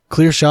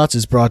Clear Shots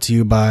is brought to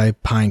you by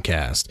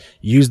Pinecast.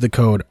 Use the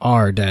code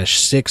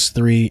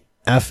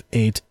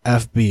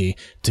R-63F8FB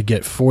to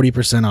get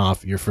 40%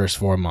 off your first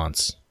 4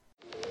 months.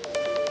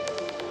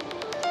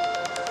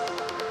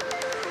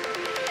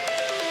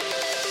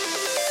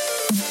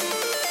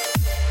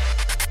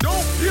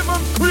 Don't give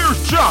him clear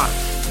shots.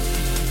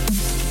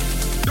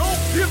 Don't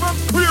give him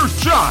clear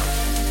shots.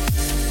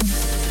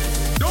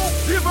 Don't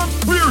give him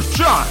clear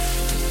shots.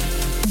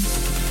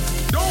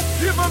 Don't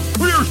give him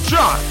clear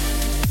shots.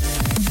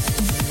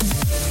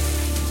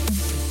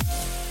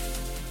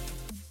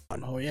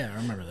 Oh, yeah, I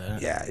remember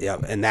that. Yeah,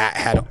 and that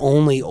had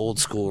only old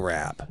school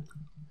rap.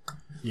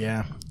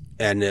 Yeah.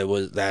 And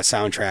that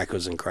soundtrack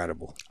was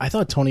incredible. I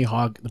thought Tony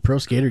Hawk, the Pro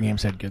Skater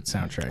games had good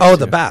soundtracks. Oh, too.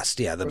 the best.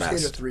 Yeah, the Pro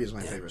Skater best. 3 is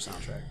my favorite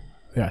soundtrack.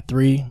 Yeah,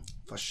 3.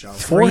 For sure.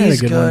 4 had a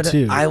Three's good one,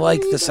 too. I like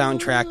the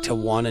soundtrack to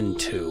 1 and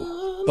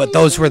 2. But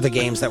those were the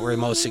games that were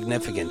most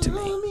significant to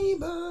me.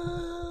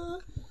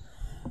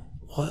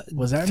 What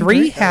Was that in 3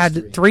 three?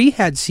 had 3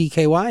 had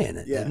CKY in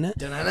it, didn't it?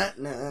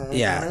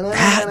 Yeah,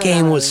 that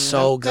game was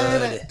so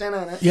good.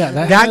 Yeah,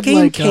 That had, game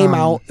like, came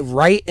out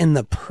right in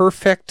the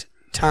perfect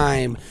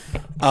time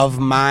of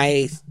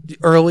my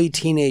early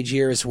teenage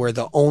years, where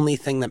the only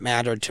thing that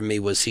mattered to me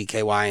was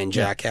CKY and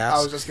Jackass. I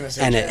was just gonna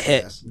say and Jackass.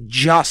 it hit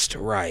just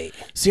right.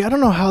 See, I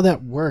don't know how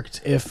that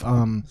worked if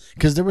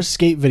because there were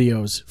skate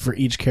videos for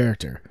each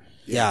character.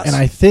 Yes. And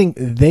I think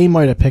they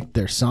might have picked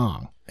their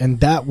song. And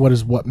that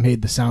was what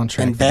made the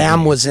soundtrack. And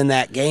Bam was in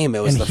that game.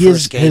 It was and the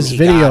first game his he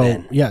video, got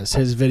in. yes,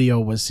 his video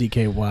was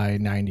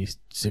CKY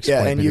 96.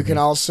 Yeah, and you can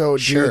also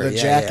do Sure, the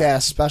yeah,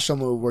 Jackass special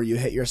move where you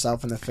hit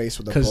yourself in the face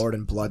with a 'Cause- board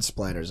and blood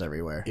splatters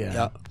everywhere. Yeah.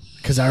 Yep.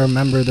 Because I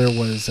remember there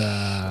was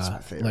my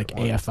favorite like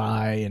one.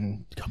 AFI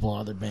and a couple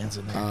other bands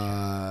in there.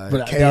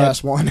 But they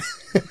KRS-One.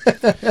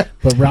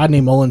 But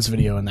Rodney Mullen's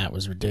video in that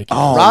was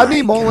ridiculous. Oh,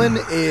 Rodney my Mullen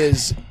God.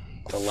 is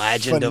The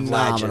legend of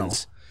phenomenal.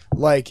 legends.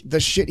 Like, the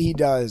shit he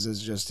does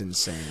is just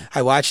insane.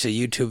 I watched a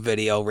YouTube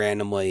video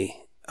randomly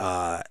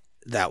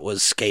that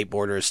was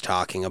skateboarders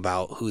talking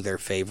about who their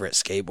favorite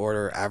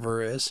skateboarder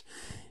ever is.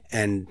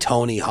 And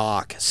Tony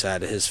Hawk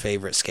said his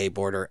favorite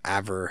skateboarder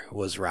ever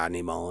was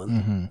Rodney Mullen.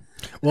 Mm-hmm.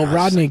 Well, I was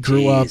Rodney like,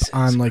 grew up Jesus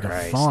on like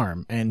Christ. a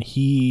farm, and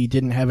he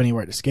didn't have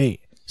anywhere to skate.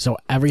 So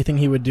everything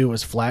he would do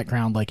was flat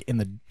ground, like in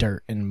the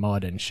dirt and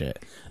mud and shit.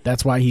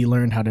 That's why he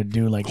learned how to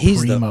do like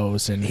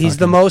primos and. He's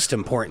the fucking- most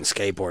important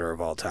skateboarder of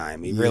all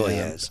time. He really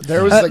is.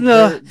 There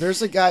was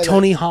there's a guy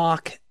Tony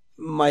Hawk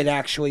might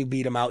actually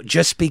beat him out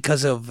just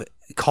because of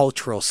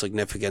cultural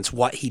significance,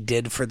 what he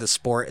did for the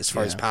sport as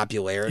far as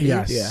popularity.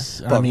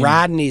 Yes, But I mean,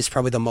 Rodney's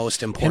probably the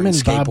most him important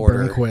and Bob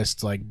skateboarder.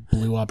 Burnquist like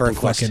blew up. Burnquist.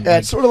 The fucking, Yeah,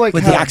 it's sort of like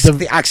With how,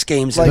 the X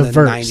Games like in the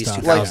vert 90s,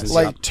 stuff. 2000s.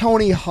 like yep.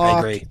 Tony Hawk.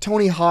 agree.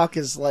 Tony Hawk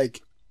is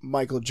like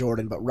Michael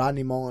Jordan, but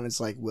Rodney Mullen is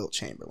like Wilt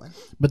Chamberlain.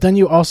 But then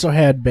you also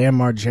had Bam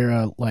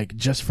Margera, like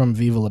just from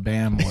Viva La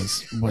Bam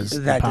was the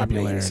That didn't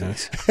make any popularity.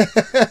 sense.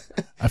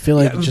 I feel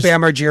like Yeah, just,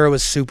 Bam Margera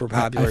was super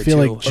popular I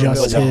feel too. like just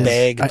was a his-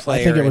 big I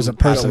player. think it was a in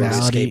Battle Royale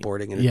personality.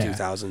 skateboarding in the Yeah.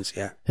 2000s.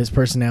 Yeah, his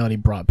personality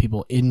brought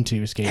people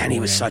into skateboarding. and he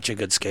was such a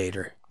good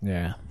skater.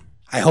 Yeah.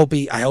 I hope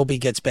he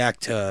gets back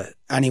to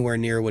anywhere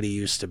near what he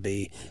used to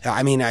be.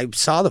 I mean, I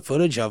saw the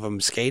footage of him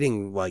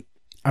skating. Like,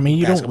 I mean,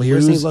 you Past don't couple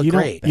years, he lose. looked You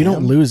don't. great. You don't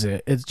Bam. lose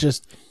it. It's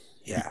just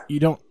yeah, you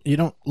don't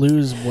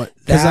lose what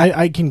because That-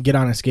 I can get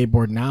on a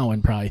skateboard now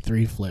and probably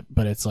 3-flip,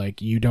 but it's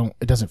like you don't.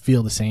 It doesn't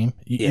feel the same.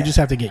 You Yeah. just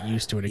have to get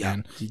used to it Yeah.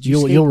 again. Did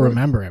you You'll skateboard?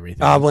 remember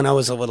everything. when I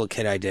was a little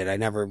kid, I did. I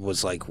never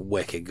was like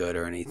wicked good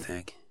or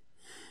anything.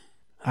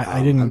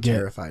 I didn't I'm get.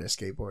 terrified of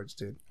skateboards,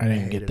 dude. I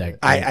didn't get hated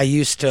that.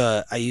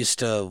 it. I used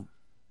to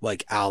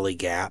like alley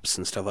gaps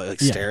and stuff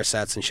like Yeah. stair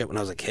sets and shit when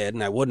I was a kid,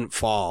 and I wouldn't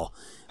fall.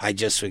 I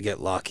just would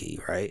get lucky,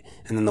 right?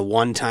 And then the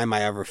one time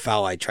I ever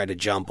fell, I tried to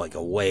jump like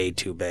a way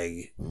too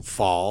big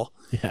fall.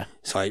 Yeah.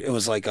 So it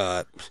was like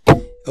a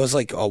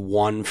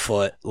 1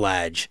 foot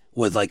ledge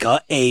with like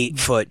a 8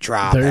 foot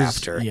drop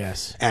after.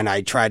 Yes. And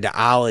I tried to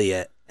ollie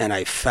it, and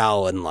I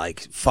fell and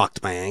like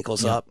fucked my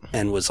ankles up,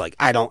 and was like,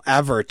 I don't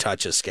ever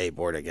touch a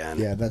skateboard again.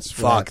 Yeah, that's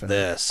what fuck happened.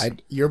 this.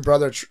 Your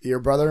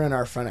brother and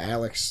our friend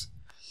Alex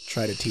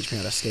tried to teach me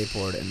how to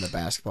skateboard in the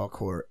basketball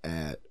court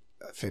at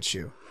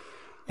Fitzhugh,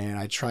 and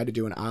I tried to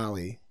do an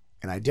ollie,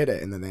 and I did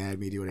it, and then they had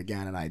me do it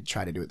again, and I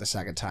tried to do it the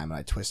second time, and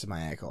I twisted my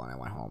ankle, and I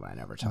went home, and I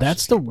never touched.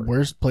 That's a the skateboard.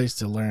 worst place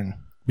to learn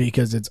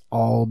because it's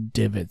all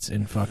divots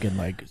and fucking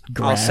like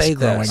grass say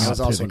growing this. I up was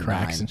through also the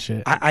cracks 9. and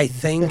shit. I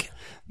think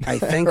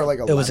Or like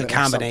it was a 11 or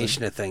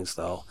combination of things,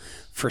 though.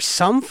 For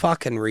some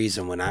fucking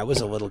reason, when I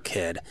was a little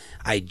kid,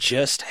 I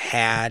just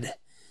had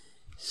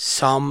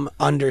some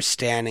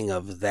understanding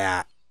of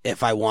that.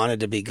 If I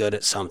wanted to be good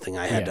at something,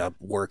 I had to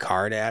work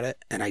hard at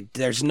it, and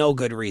there's no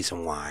good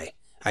reason why.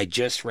 I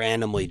just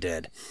randomly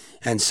did,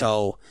 and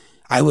so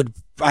I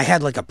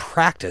had like a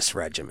practice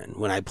regimen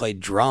when I played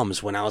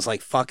drums when I was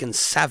like fucking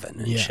 7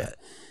 and shit,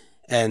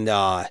 and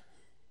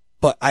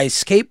but I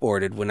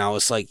skateboarded when I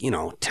was like,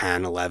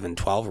 10, 11,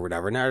 12 or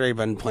whatever. And I'd already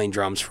been playing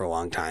drums for a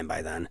long time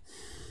by then.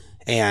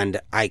 And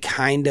I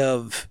kind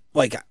of,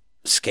 like,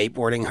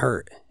 skateboarding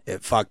hurt.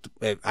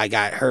 I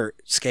got hurt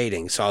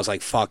skating. So I was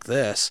like, fuck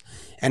this.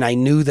 And I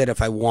knew that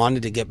if I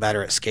wanted to get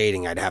better at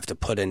skating, I'd have to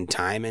put in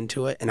time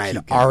into it. And I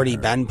had already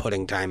been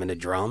putting time into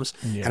drums.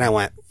 Yeah. And I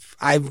went,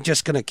 I'm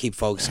just going to keep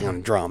focusing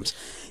on drums.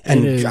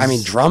 And I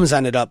mean, drums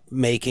ended up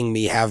making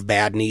me have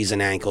bad knees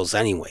and ankles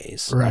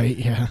anyways. Right,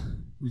 yeah.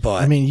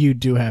 But I mean, you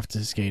do have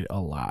to skate a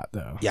lot,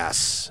 though.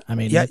 Yes. I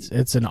mean,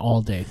 it's an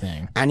all-day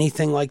thing.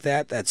 Anything like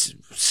that, that's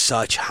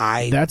such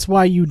high. That's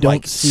why you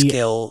don't see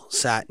skill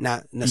set,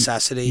 not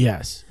necessity.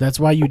 Yes, that's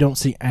why you don't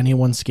see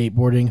anyone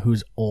skateboarding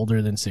who's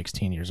older than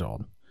 16 years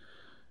old.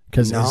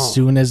 Because as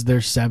soon as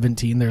they're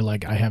 17, they're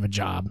like, I have a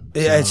job.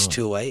 Yeah, it's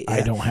too late. Yeah.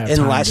 I don't have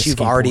time unless to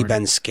you've already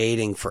been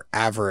skating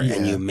forever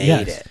and you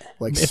made it.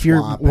 Like if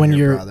you're when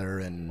you're brother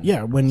and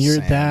when you're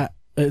Sam. that,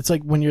 it's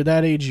like when you're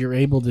that age, you're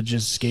able to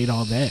just skate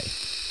all day.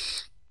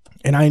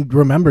 And I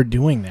remember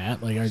doing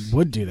that. Like I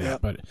would do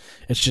that, but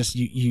it's just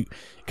you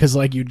because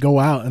like you'd go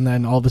out and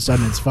then all of a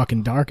sudden it's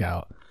fucking dark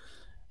out,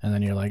 and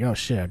then you're like, oh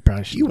shit, I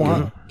probably should. Do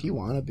you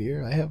want a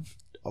beer? I have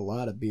a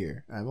lot of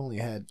beer. I've only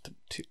had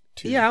two.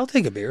 Yeah, I'll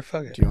take a beer.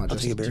 Fuck it. Do you want I'll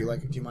take a beer.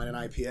 Do you mind an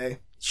IPA?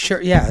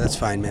 Sure. Yeah, that's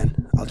fine,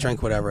 man. I'll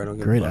drink whatever. I don't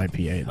give Great a fuck.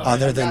 IPA. Though.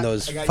 Other than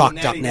those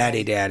fucked up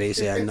natty daddies,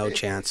 yeah, no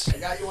chance. I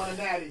got you on a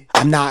natty.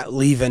 I'm not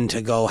leaving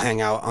to go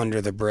hang out under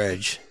the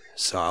bridge,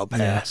 so I'll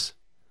pass.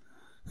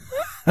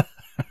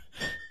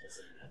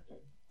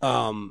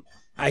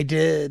 I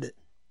did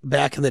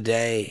back in the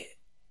day.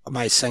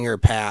 My singer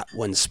Pat,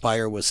 when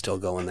Spire was still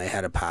going, they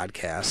had a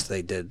podcast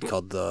they did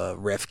called the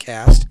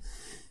Riffcast.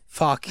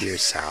 Fuck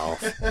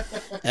yourself.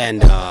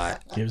 And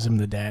Gives him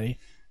the daddy.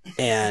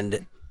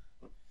 And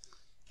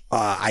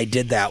I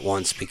did that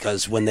once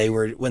because when they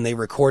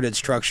recorded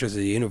Structures of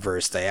the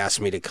Universe, they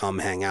asked me to come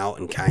hang out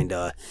and kind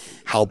of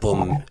help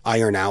them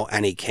iron out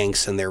any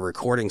kinks in their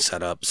recording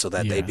setup so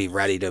that they'd be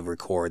ready to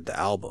record the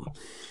album.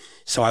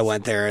 So I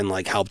went there and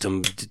like helped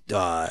them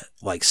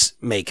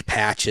make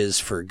patches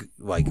for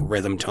like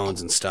rhythm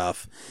tones and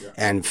stuff,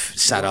 and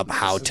set up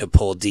how to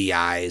pull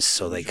DIs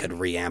so they could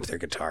reamp their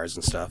guitars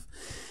and stuff.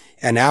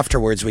 And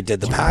afterwards, we did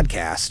the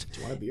podcast.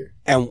 Do you want a beer?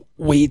 And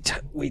we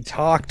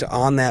talked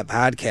on that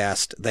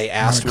podcast. They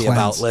asked me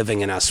about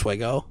living in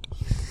Oswego,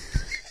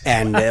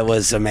 and it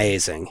was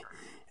amazing.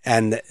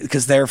 And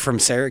because they're from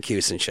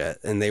Syracuse and shit,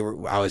 and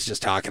I was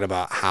just talking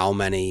about how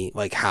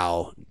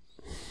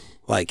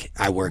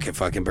I work at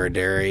fucking Bird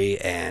Dairy,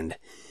 and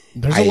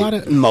there's a lot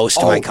of most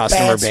of my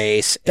customer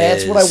base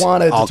that's is what I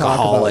wanted to talk about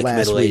alcoholic last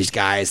middle-aged week.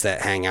 guys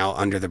that hang out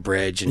under the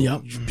bridge and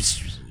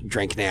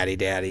drink Natty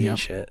Daddy and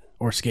shit.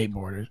 Or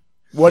skateboarders.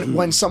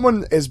 When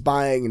someone is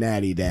buying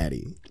Natty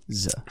Daddy,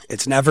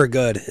 it's never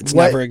good. It's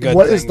never a good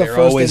what thing. Is the They're first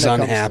always thing that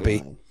comes to unhappy.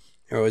 mind?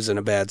 They're always in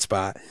a bad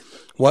spot.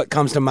 What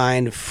comes to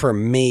mind for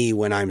me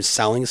when I'm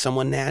selling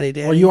someone Natty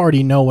Daddy? Well, you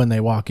already know when they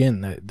walk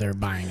in that they're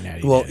buying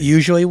Natty Daddy.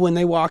 Usually when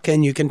they walk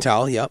in, you can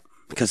tell,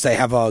 because they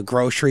have a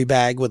grocery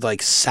bag with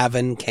like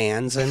 7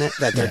 cans in it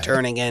that they're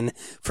turning in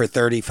for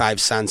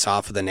 35 cents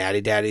off of the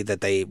Natty Daddy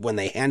that when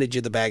they handed you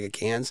the bag of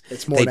cans,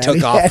 they Natty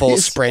took off full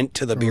Daddies. sprint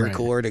to the beer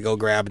cooler to go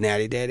grab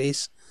Natty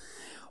Daddies.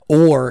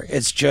 Or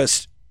it's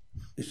just,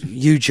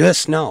 you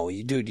just know,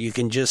 dude, you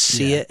can just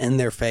see it in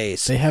their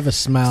face. They have a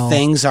smell.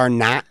 Things are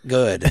not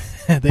good.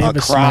 They have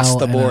across a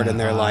the smell board and in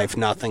their life.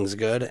 Nothing's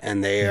good,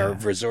 and they are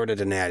resorted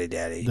to Natty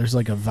Daddy. There's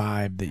like a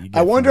vibe that you get.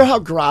 I wonder how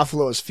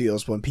Garofalo's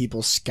feels when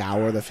people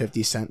scour the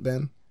 50-cent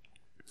bin,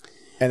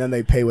 and then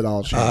they pay with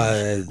all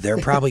change. They're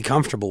probably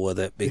comfortable with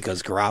it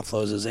because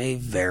Garofalo's is a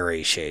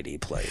very shady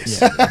place.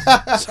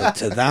 So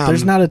to them,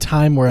 there's not a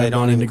time where they I've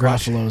don't gone into even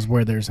question Garofalo's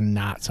where there's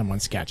not someone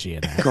sketchy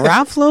in there.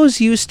 Garofalo's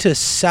used to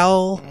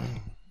sell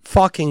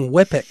fucking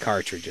Whippet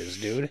cartridges,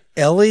 dude.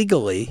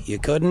 Illegally.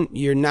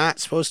 You're not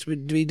supposed to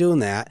be doing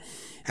that.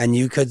 And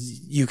you could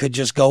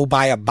just go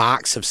buy a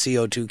box of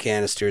CO2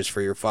 canisters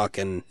for your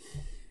fucking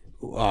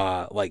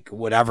like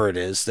whatever it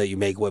is that you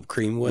make whipped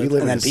cream with,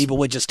 and then people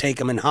would just take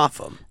them and huff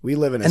them. We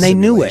live in a and they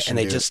knew it, simulation, and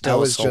they dude. just still I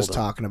was sold just them.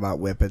 talking about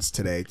Whippets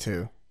today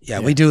too.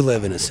 Yeah, we do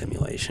live in a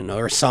simulation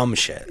or some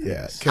shit.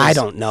 Yeah, I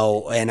don't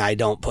know, and I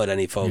don't put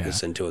any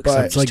focus into it But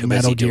because it's I'm like too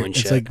Metal busy Gear. doing It's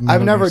shit. like I've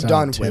Metal never Gear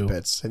done Solid 2.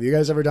 Whippets. Have you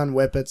guys ever done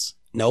Whippets?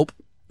 Nope.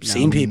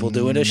 Seen people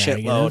do it a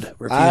shitload. Negative.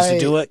 Refuse to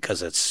do it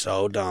because it's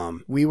so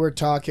dumb. We were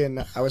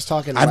talking. I was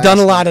talking. I've done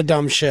a lot of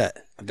dumb shit.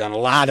 I've done a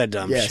lot of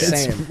dumm Yeah, shit.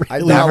 same.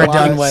 I've Really never a lot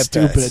done of- Whippets.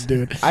 Stupid,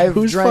 dude. I've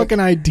Whose drank- fucking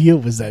idea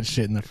was that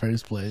shit in the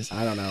first place?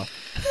 I don't know.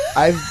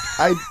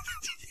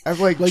 I've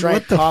like drank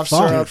what the cough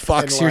fuck? syrup.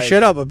 Fucks and, your like-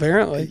 shit up,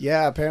 apparently.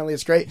 Yeah, apparently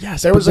it's great.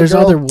 Yes, there but was a there's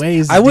girl, other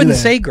ways. To I wouldn't do that.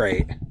 say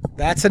great.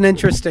 That's an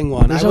interesting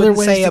one. There's I other wouldn't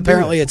ways say to do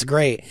apparently it. it's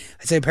great.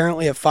 I'd say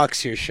apparently it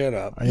fucks your shit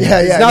up.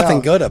 Yeah, There's nothing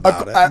good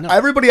about it.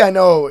 Everybody I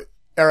know,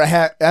 or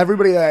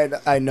everybody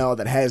I know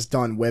that has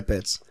done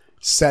Whippets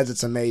says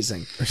it's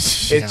amazing.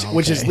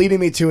 Which is leading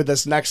me to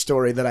this next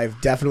story that I've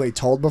definitely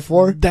told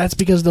before. That's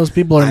because those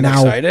people are I'm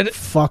now excited.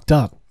 fucked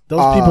up.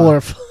 Those people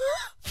are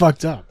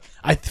fucked up.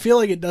 I feel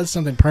like it does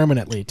something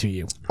permanently to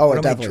you. Oh, What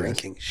it am I definitely is.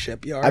 drinking?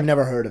 Shipyard? I've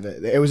never heard of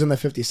it. It was in the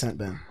 50-cent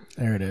bin.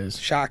 There it is.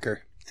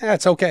 Shocker. Yeah,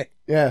 it's okay.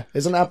 Yeah,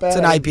 isn't that bad? It's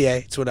an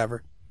IPA. It's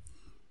whatever.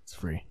 It's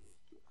free.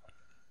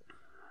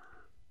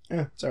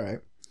 Yeah, it's all right.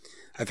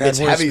 I've had It's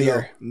worse heavy,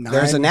 beer. though.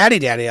 There's a Natty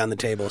Daddy on the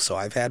table, so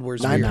I've had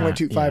worse beer.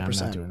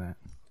 9.25%. I'm not doing that.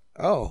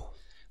 Oh,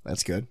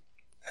 That's good.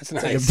 that's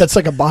nice. That's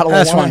like a bottle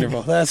That's of wine.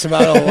 wonderful. That's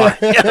about all wine.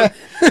 Yeah.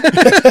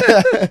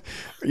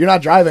 You're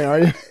not driving, are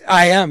you?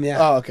 I am, yeah.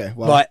 Oh, okay.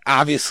 Well, But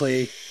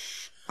obviously,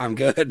 I'm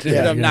good.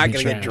 Yeah, I'm you're not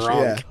gonna going be to get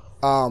trash.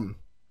 drunk.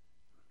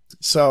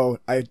 So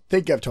I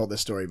think I've told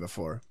this story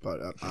before, but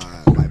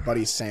my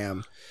buddy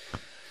Sam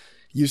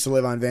used to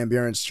live on Van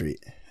Buren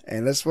Street,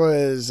 and this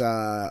was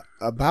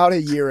about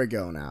a year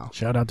ago now.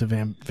 Shout out to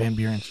Van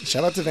Buren.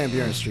 Shout out to Van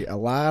Buren Street. A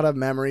lot of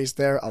memories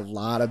there, a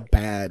lot of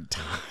bad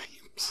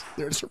times.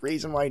 There's a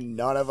reason why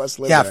none of us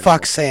live Yeah, there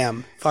fuck anymore.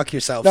 Sam. Fuck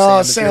yourself, No, Sam.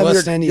 If Sam, you're you're-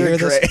 listening, you you're hear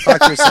great. this?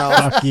 Fuck yourself.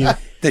 Fuck you.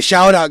 The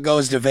shout out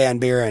goes to Van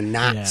Buren,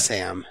 not Yeah.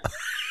 Sam.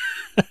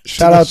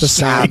 Shout out to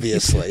Sam.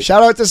 Obviously.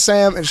 Shout out to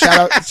Sam and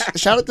shout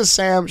out to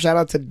Sam, shout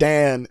out to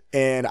Dan,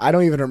 and I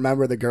don't even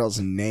remember the girl's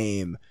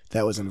name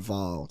that was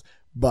involved,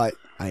 but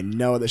I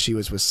know that she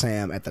was with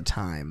Sam at the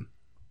time.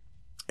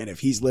 And if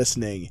he's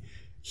listening,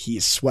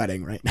 he's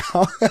sweating right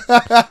now.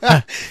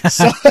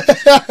 So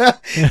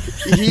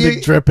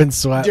Big dripping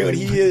sweat. dude,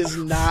 he is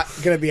not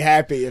gonna be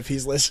happy if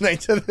he's listening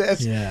to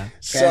this. Yeah.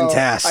 So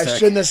Fantastic. I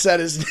shouldn't have said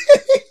his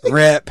name.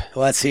 Rip.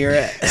 Let's hear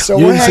it. So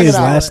You we're didn't say hanging his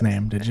out. last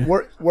name, did you?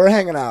 We're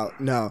hanging out.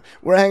 No,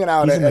 we're hanging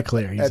out. He's at, in the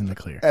clear. He's at- in the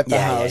clear. at the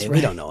Yeah, house. yeah, We're-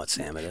 we don't know what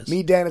Sam it is.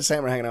 Me, Dan, and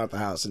Sam are hanging out at the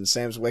house, and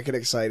Sam's wicked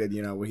excited.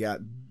 You know, we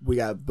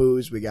got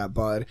booze, we got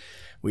bud,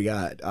 we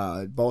got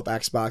both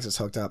Xboxes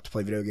hooked up to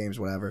play video games,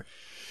 whatever,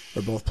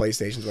 or both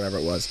PlayStations, whatever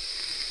it was.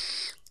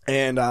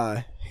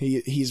 And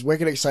he's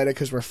wicked excited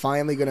because we're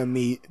finally gonna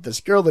meet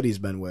this girl that he's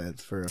been with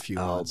for a few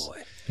Oh, months.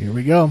 boy. Here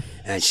we go.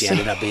 And she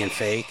ended up being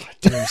fake.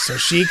 Dude, so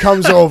she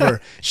comes over.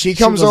 She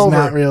comes she was over.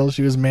 not real.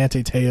 She was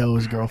Manti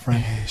Te'o's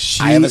girlfriend.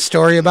 She, I have a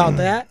story about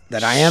that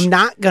I am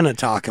not going to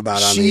talk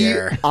about on the She-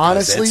 air. 'cause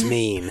honestly- it's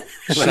mean.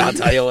 But I'll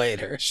tell you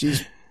later.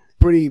 she's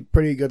pretty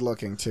good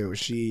looking too.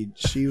 She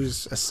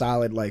was a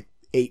solid like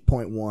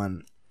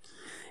 8.1.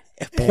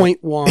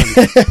 0.1.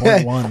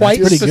 0.1. Quite That's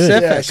pretty specific.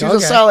 good. Yeah, she's Okay. a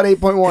solid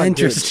 8.1.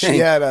 Interesting. Dude. She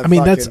had I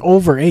mean, that's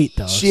over 8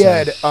 though. She so-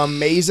 had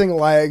amazing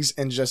legs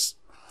and just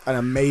an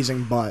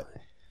amazing butt.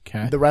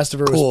 Okay. The rest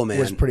of her Cool, was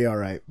man. pretty all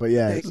right. But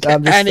yeah,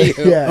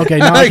 Anywho. yeah. Okay,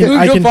 now I Who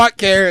can, the fuck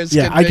cares?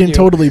 yeah, I can Continue.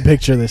 totally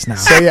picture this now.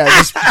 So yeah,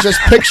 just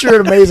picture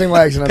amazing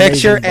legs and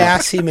Picture amazing butt.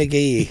 Assy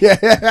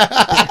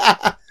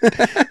McGee.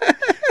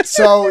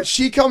 So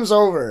she comes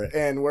over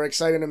and we're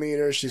excited to meet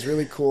her. She's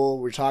really cool.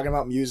 We're talking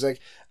about music.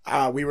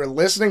 We were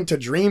listening to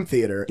Dream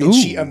Theater and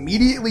she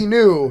immediately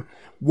knew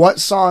what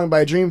song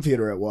by Dream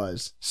Theater it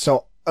was.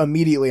 So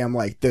immediately I'm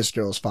like, this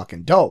girl's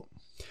fucking dope.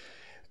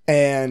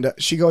 And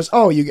she goes,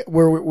 "Oh,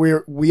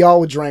 we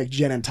all drank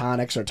gin and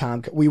tonics or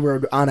Tom. We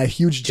were on a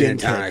huge Gin gin and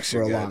kick tonics for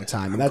are a good. long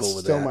time, and I'm that's cool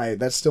with still that.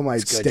 my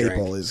Good staple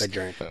drink. is Good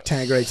drink.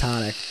 Tanqueray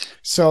tonic."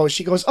 So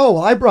she goes, "Oh,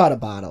 well, I brought a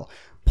bottle."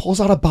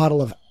 Pulls out a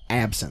bottle of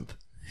absinthe.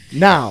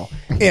 Now,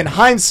 in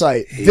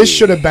hindsight, this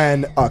should have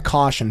been a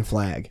caution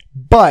flag,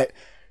 but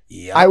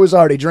Yep. I was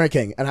already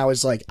drinking, and I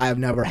was like, "I've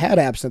never had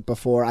absinthe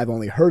before. I've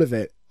only heard of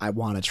it. I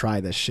want to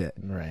try this shit."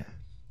 Right.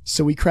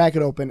 So we crack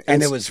it open,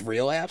 And it's- it was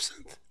real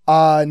absinthe?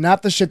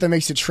 not the shit that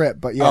makes you trip,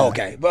 but yeah. Oh,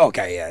 okay.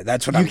 Okay, yeah.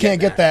 That's what You I'm can't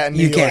getting get that in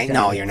You New York can't. No,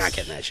 anymore. you're not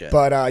getting that shit.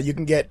 But you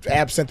can get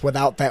absinthe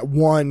without that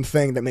one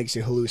thing that makes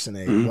you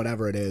hallucinate,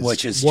 whatever it is. Mm-hmm.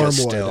 Which is wormwood.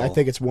 just still... I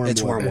think it's wormwood.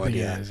 It's wormwood,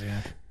 Yeah.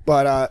 yeah.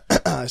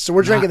 But so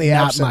we're drinking the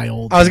not absinthe. my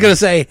old. I was going to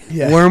say,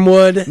 Yeah.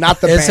 Wormwood.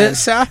 Not the Is band. it,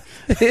 Seth?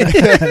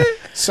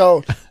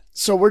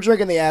 So we're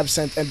drinking the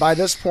absinthe, and by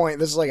this point,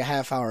 this is like a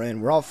half hour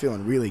in. We're all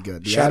feeling really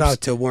good. The Shout abs-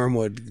 out to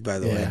Wormwood, by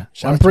the way. Yeah.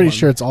 Shout out I'm to pretty one.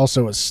 sure it's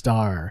also a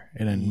star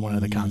in one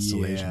of the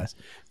constellations.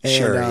 And,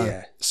 Sure,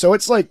 yeah. So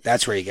it's like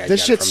That's where you guys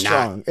this got it shit's from.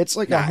 strong. It's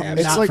like not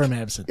it's Not like from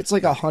absinthe. it's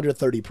like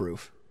 130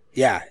 proof,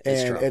 Yeah,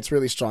 it's and true. it's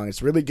really strong.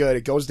 It's really good.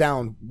 It goes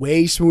down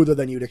way smoother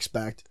than you'd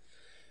expect.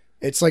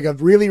 It's like a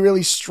really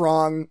really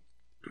strong,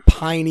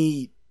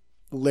 piney,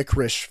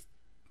 licorice,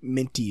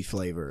 minty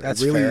flavor.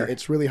 That's really, fair.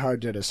 It's really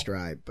hard to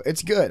describe, but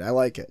it's good. I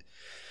like it.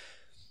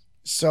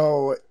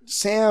 So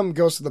Sam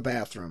goes to the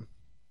bathroom,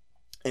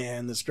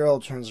 and this girl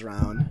turns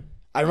around.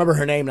 I remember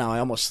her name now. I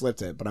almost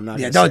slipped it, but I'm not.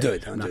 Yeah, gonna don't say do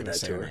it. I'm Don't not do gonna that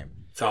say to her her. name.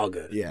 It's all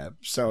good. Yeah.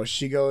 So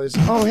she goes,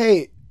 "Oh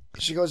hey,"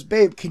 she goes,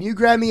 "Babe, can you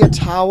grab me a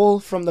towel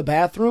from the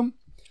bathroom?"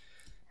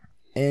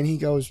 And he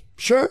goes,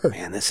 "Sure."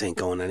 Man, this ain't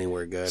going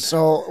anywhere good.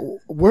 So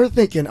we're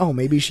thinking, oh,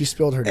 maybe she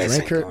spilled her This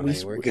drink. ain't going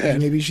anywhere good.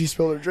 Maybe she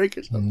spilled her drink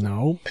or something.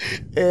 No.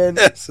 And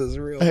This is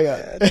real hang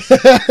bad.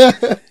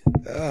 on.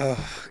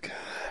 Oh, God.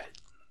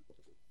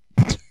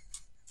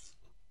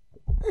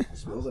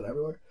 Spills it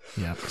everywhere.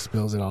 Yeah.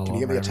 Spills it all Can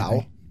over. you give me a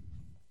towel?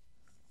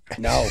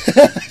 No.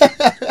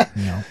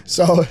 No.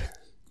 So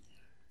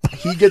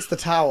he gets the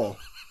towel,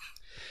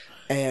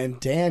 and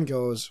Dan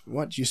goes,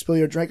 "What? Did you spill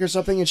your drink or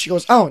something?" And she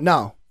goes, "Oh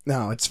no,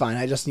 it's fine.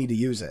 I just need to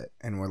use it."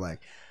 And we're like,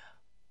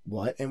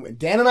 "What?" And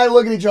Dan and I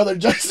look at each other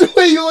just the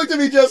way you looked at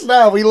me just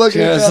now. We look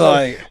at each Just other.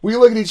 like- We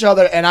look at each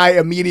other, and I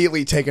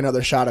immediately take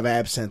another shot of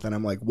absinthe, and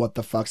I'm like, "What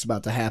the fuck's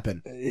about to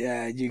happen?"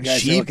 Yeah, you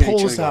guys She are looking at each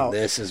pulls other going, out-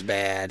 this is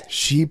bad.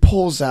 She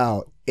pulls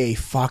out a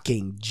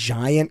fucking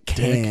giant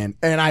can,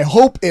 and I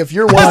hope if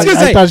you're watching,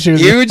 I thought she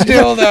was Huge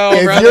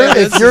dildo, brother.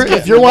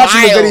 if you're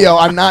watching the video,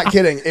 I'm not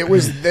kidding. It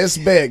was this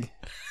big.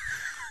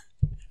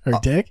 her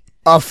dick.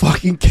 A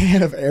fucking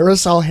can of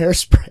aerosol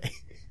hairspray.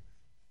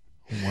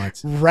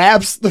 What?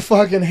 Wraps the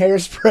fucking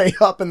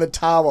hairspray up in the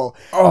towel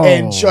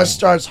and just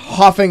starts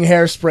huffing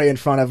hairspray in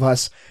front of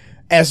us,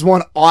 as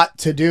one ought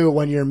to do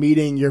when you're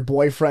meeting your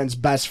boyfriend's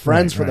best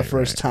friends for the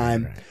first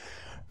time. Right.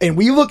 And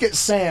we look at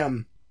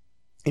Sam,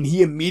 and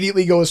he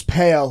immediately goes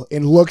pale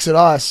and looks at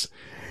us.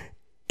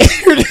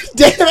 And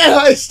Dan and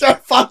I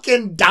start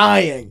fucking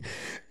dying.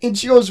 And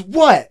she goes,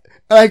 "What?"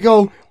 And I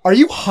go, "Are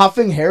you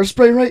huffing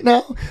hairspray right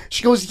now?"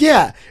 She goes,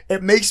 "Yeah,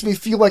 it makes me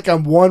feel like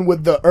I'm one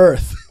with the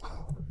earth."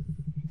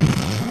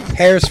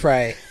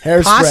 Hairspray.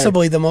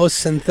 Possibly the most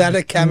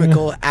synthetic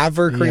chemical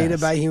ever created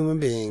Yes. by human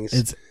beings.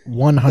 It's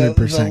 100%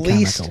 the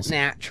least chemicals.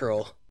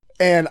 natural.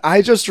 And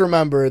I just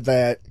remember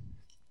that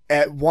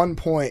at one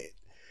point,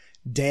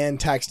 Dan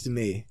texted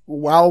me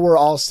while we're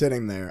all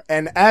sitting there.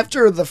 And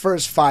after the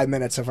first 5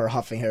 minutes of her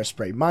huffing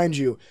hairspray, mind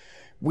you,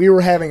 we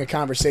were having a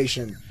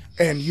conversation,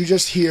 and you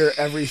just hear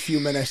every few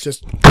minutes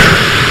just...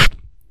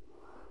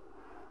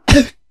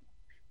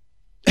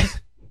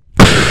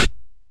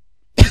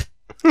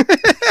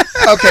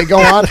 Okay, go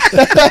on.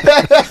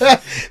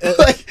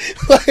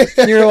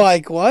 You're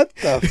like, what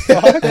the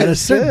fuck? At a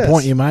is certain this?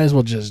 point, you might as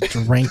well just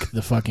drink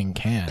the fucking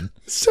can.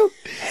 So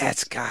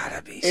That's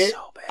gotta be it,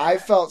 so bad. I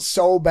felt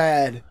so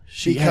bad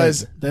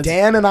because that's-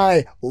 Dan and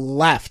I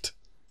left.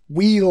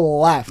 We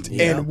left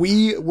Yeah. and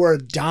we were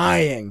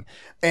dying,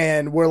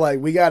 and we're like,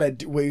 we gotta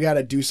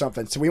do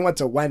something. So we went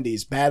to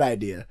Wendy's. Bad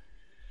idea.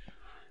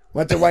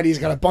 Went to Wendy's,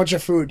 got a bunch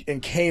of food,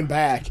 and came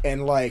back,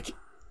 and like,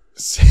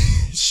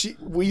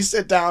 we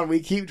sit down, we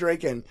keep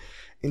drinking.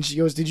 And she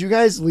goes, "Did you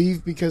guys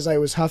leave because I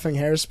was huffing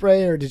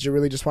hairspray, or did you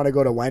really just want to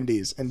go to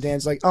Wendy's?" And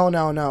Dan's like, "Oh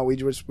no, we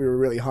were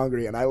really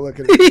hungry." And I look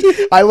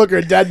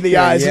her dead in the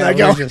eyes, and I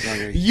go, we're just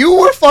hungry. "You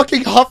were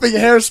fucking huffing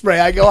hairspray."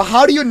 I go,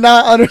 "How do you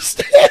not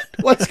understand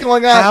what's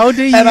going on?" How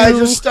do And I you-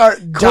 just start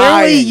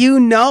Clearly, dying. you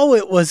know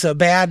it was a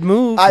bad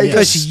move I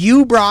because just-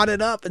 you brought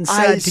it up and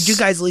I said, "Did you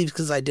guys leave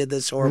because I did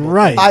this horrible?"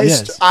 Right. I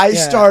yes. Yeah.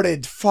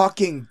 started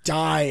fucking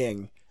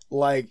dying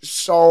like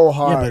so Yeah,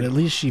 hard. but at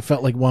least she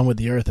felt like one with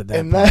the earth at that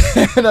And point.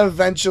 then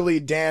eventually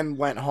Dan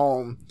went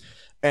home,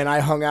 and I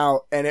hung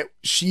out, and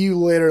she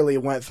literally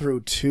went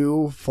through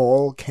 2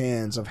 full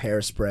cans of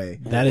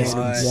hairspray. That is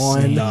What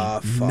insane.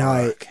 the fuck?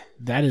 night.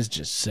 That is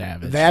just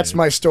savage. That's dude.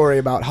 my story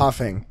about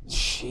huffing.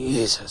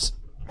 Jesus.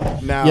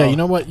 Now, Yeah, you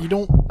know what? You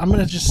don't. I'm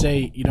gonna just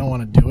say you don't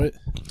want to do it.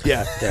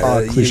 yeah.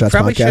 you Cliches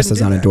probably Podcast shouldn't does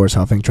do not that. endorse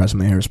huffing. Trust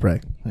me,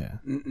 hairspray. Yeah.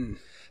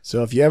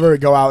 So if you ever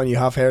go out and you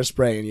huff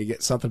hairspray and you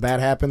get something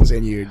bad happens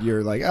and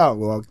you're like, "Oh,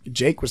 well,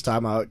 Jake was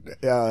talking about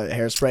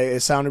hairspray.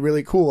 It sounded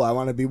really cool. I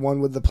want to be one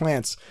with the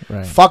plants."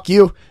 Right. Fuck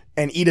you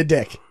and eat a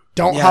dick.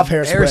 Don't Yeah, huff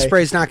hairspray.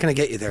 Hairspray's not going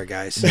to get you there,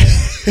 guys.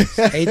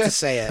 Hate to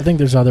say I it. think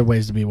there's other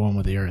ways to be one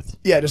with the earth.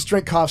 Yeah, just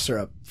drink cough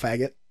syrup,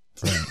 faggot.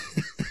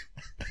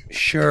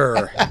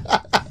 Sure.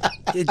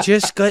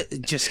 Just get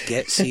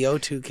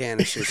CO2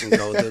 canisters and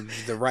go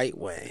the right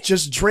way.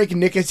 Just drink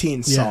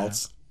nicotine Yeah.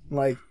 salts.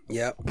 Like,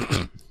 Yep.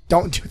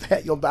 don't do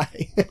that. You'll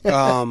die.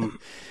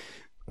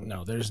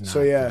 No, there's not.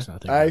 So yeah, there's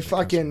nothing I good that comes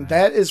fucking from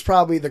that is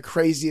probably the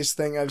craziest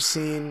thing I've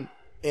seen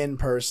in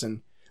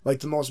person.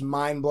 Like the most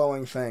mind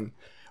blowing thing.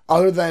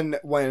 Other than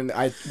when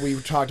we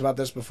talked about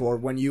this before,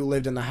 when you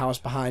lived in the house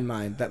behind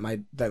mine that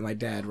my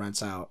dad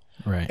rents out,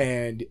 Right.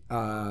 and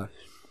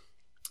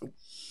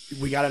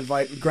we got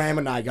invited. Graham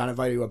and I got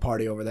invited to a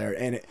party over there,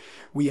 and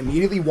we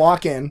immediately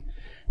walk in.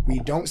 We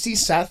don't see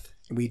Seth.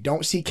 We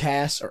don't see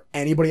Cass or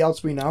anybody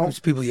else we know. There's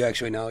people you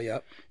actually know,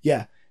 yep.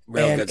 Yeah.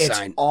 Real and good it's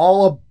sign.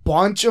 all a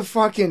bunch of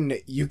fucking,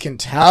 you can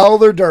tell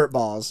they're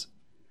dirtballs.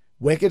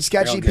 Wicked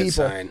sketchy Real good people.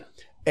 sign.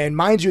 And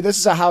mind you, this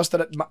is a house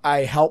that I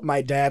helped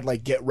my dad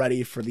like get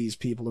ready for these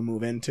people to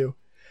move into.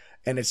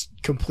 And it's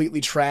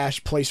completely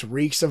trash. Place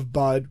reeks of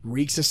bud,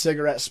 reeks of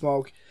cigarette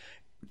smoke.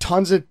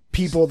 Tons of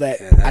people that,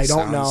 Yeah, that I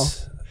don't know.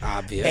 sounds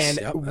obvious. And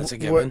Yep, that's a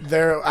w- given.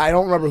 there, I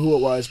don't remember who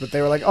it was, but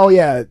they were like, "Oh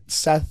yeah,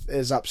 Seth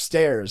is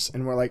upstairs,"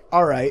 and we're like,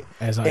 "All right."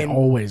 As I and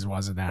always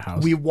was in that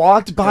house. We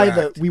walked by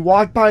Correct.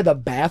 the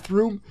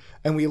bathroom,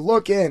 and we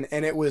look in,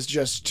 and it was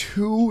just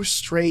 2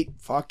 straight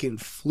fucking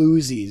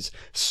floozies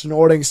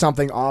snorting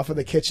something off of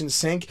the kitchen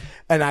sink.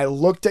 And I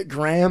looked at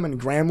Graham, and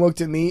Graham looked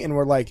at me, and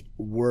we're like,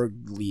 "We're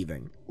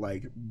leaving,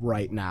 like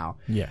right now."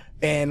 yeah.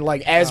 And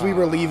like as we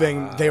were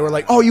leaving, they were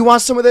like, "Oh, you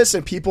want some of this?"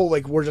 And people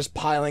like were just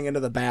piling into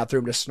the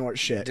bathroom to snort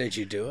shit. Did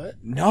you do it?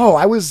 No,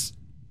 I was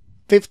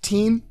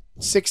 15,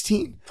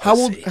 16. How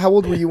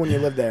old were you when you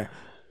lived there?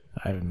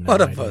 I have no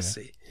What a idea.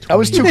 pussy. I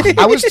was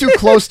too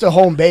close to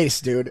home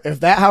base, dude.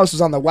 If that house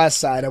was on the west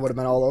side, I would have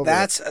been all over.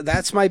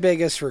 That's my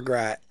biggest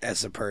regret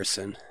as a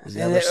person. And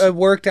Never it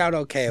worked out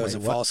okay. It was a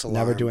What? false alarm.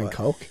 Never doing but-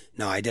 coke.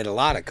 No, I did a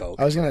lot of coke.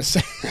 I was gonna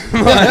say.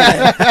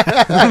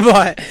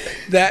 But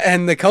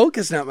the coke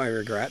is not my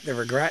regret. The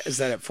regret is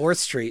that at 4th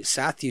Street,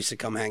 Seth used to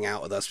come hang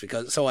out with us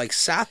because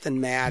Seth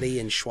and Maddie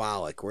and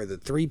Schwalik were the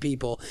 3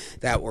 people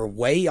that were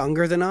way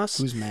younger than us.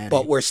 Who's Maddie?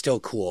 But we're still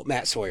cool.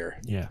 Matt Sawyer.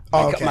 Yeah.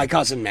 Oh, okay. My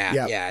cousin Matt.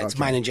 Yep, Yeah, it's okay.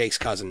 mine and Jake's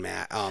cousin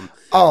Matt.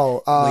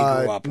 Oh,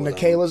 we grew up with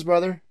Michaela's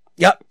brother.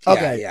 Yep.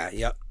 Okay.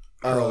 Yep.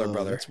 Her older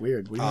brother. That's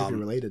weird. We might be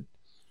related.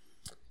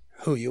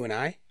 Who, you and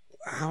I?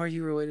 How are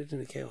you related to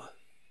Michaela?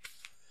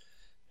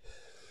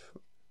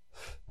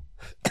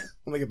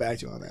 Let me get back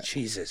to you on that.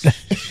 Jesus.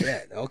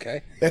 Shit.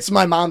 Okay. That's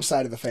my mom's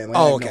side of the family. I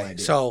Oh, have okay. No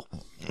idea. So,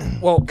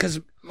 well, because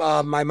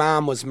my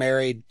mom was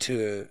married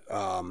to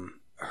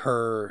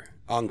her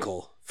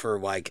uncle for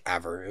like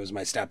ever. It was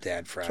my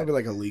stepdad, Fred. Probably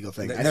like a legal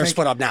thing. They're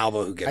split up now,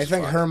 but who gives I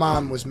think a fuck? her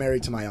mom was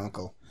married to my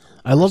uncle.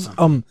 I love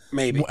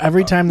Maybe.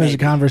 every time there's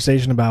Maybe. a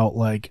conversation about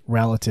like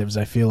relatives,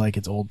 I feel like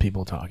it's old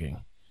people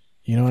talking.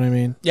 You know what I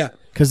mean? Yeah.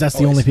 Because that's the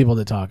Always. only people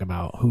to talk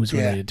about who's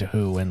Yeah. related to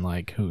who and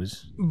like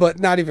who's. But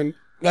not even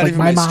Like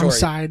my mom's story.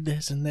 side,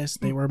 this and this,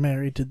 they were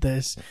married to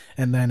this,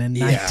 and then in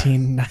Yeah.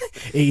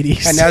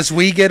 1980s. And as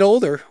we get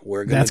older,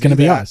 That's gonna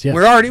be us, yeah.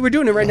 We're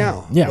doing it right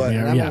now. yeah, But- we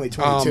And are, I'm yeah. only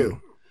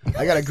 22.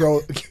 I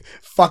gotta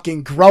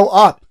fucking grow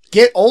up.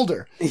 Get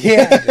older.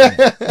 Yeah.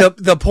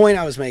 The point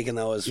I was making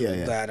though is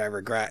Yeah. that I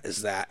regret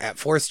is that at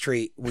 4th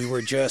Street we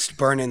were just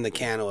burning the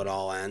candle at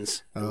all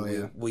ends. Oh,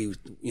 yeah. We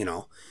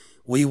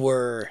we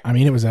were I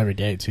mean, it was every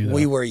day too. Though.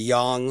 we were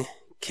young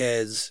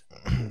kids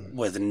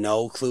with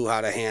no clue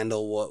how to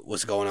handle what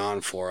was going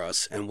on for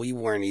us, and we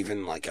weren't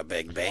even like a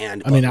big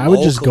band. I mean, but I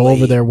would just go over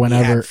locally, there we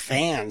whenever- had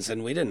fans,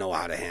 and we didn't know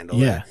how to handle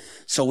Yeah. that.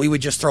 So we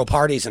would just throw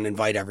parties and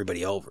invite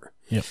everybody over.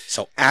 Yep.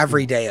 So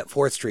every day at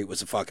 4th Street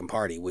was a fucking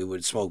party. We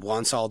would smoke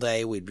blunts all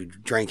day. We'd be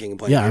drinking and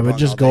playing. Yeah, I beer would pong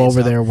just all go day and over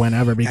stuff. there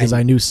whenever because And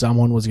I knew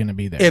someone was going to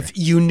be there. If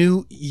you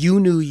knew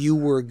you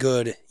were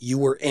good, you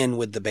were in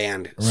with the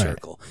band Right.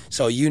 circle.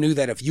 So you knew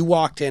that if you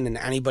walked in and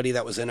anybody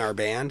that was in our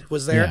band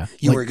was there, yeah.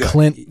 you Like were good.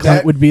 Clint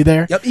That- would be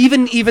there. Yep,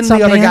 even What's the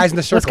up, other man? guys in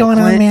the circle. What's going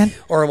on, Clint, man?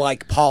 Or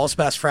like Paul's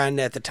best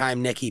friend at the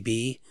time, Nicky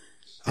B,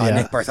 Yeah.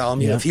 Nick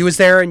Bartholomew. Yeah. If he was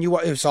there and it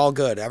was all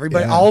good.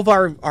 Everybody, Yeah. all of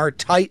our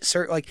tight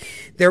circle, like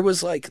there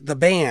was like the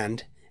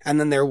band, and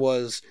then there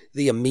was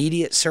the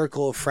immediate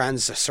circle of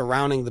friends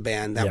surrounding the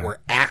band that Yeah. were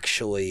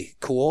actually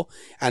cool,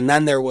 and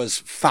then there was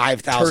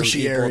 5,000 people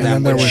Tertiary. that And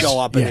then would there was- show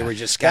up and yeah. they were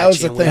just That was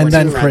sketchy. the we thing. weren't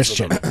And then friends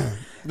with Christian. them.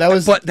 That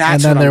was But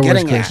that's And then what I'm there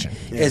was getting at,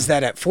 Christian. is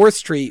that at 4th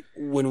Street,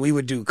 when we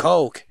would do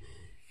coke,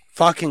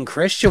 fucking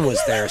Christian was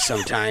there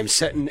sometimes,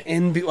 sitting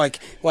in, like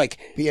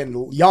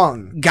being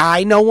young.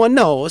 guy no one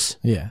knows.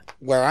 Yeah.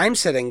 Where I'm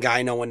sitting,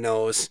 guy no one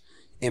knows.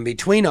 In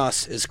between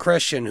us is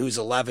Christian, who's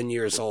 11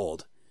 years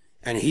old.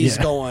 And he's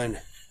Yeah. going,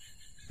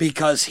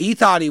 because he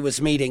thought he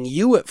was meeting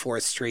you at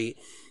 4th Street.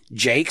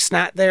 Jake's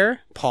not there.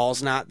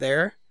 Paul's not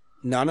there.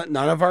 None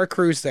of our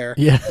crew's there.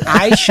 Yeah.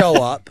 I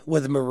show up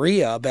with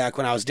Maria back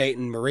when I was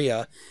dating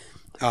Maria,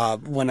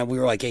 when we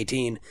were like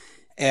 18.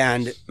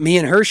 And me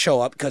and her show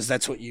up because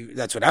that's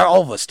what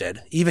all of us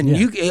did. Even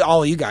you,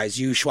 all you guys,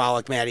 you,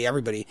 Schwalik, Maddie,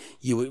 everybody,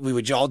 we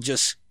would all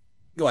just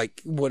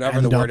like whatever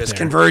End the up word is, there.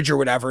 converge or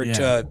whatever Yeah.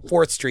 to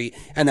 4th Street,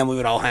 and then we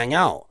would all hang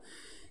out,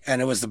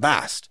 and it was the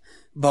best.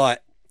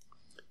 But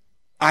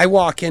I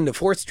walk into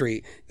 4th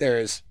Street,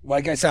 there's,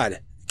 like I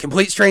said,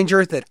 complete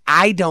stranger that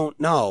I don't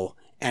know,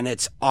 and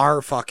it's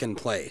our fucking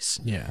place.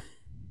 Yeah.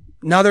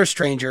 Another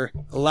stranger,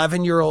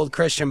 11-year-old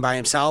Christian by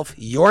himself.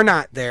 You're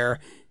not there.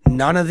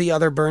 None of the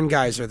other burn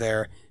guys are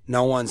there.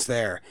 No one's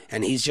there.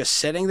 And he's just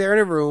sitting there in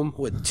a room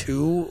with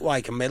 2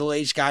 like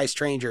middle-aged guys,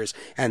 strangers,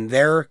 and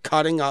they're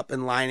cutting up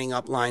and lining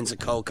up lines of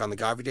coke on the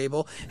coffee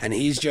table, and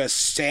he's just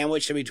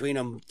sandwiched in between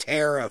them,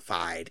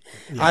 terrified.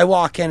 I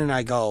walk in and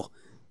I go,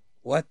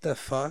 what the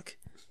fuck?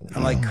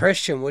 I'm like,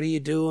 Christian, what are you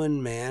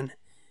doing, man?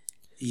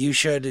 You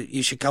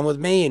should come with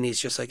me. And he's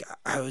just like,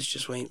 I was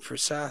just waiting for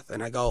Seth.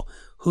 And I go,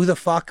 who the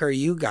fuck are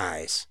you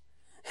guys?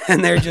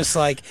 And they're just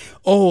like,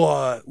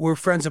 we're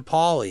friends of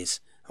Paulie's.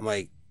 I'm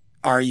like,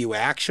 are you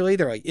actually?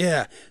 They're like,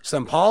 yeah. So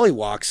then Paulie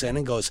walks in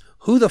and goes,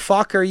 who the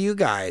fuck are you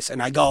guys?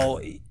 And I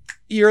go,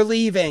 you're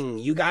leaving.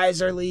 You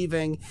guys are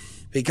leaving.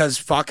 Because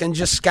fucking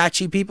just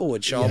sketchy people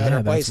would show up at Yeah,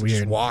 our place that's and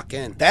just weird. walk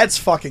in. That's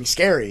fucking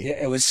scary.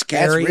 Yeah, it was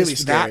scary. really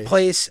scary. That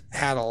place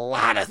had a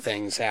lot of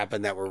things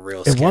happen that were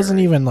real It scary.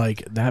 wasn't even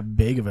like that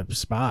big of a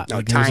spot. No,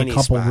 Like there was a tiny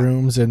couple spot.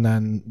 rooms, and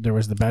then there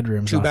was the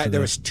bedrooms. off to There the-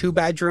 was 2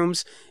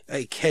 bedrooms,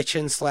 a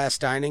kitchen /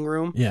 dining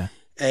room. Yeah.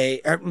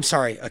 A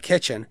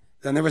kitchen.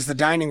 Then there was the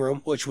dining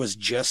room, which was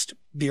just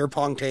beer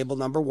pong table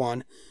number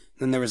 1.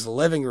 Then there was the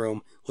living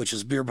room, which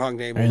was beer pong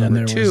table And then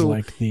number there was 2.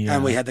 like the,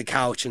 and we had the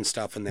couch and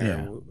stuff in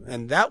there. Yeah.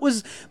 And that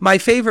was my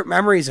favorite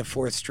memories of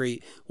 4th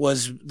Street,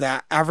 was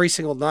that every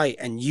single night,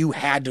 and you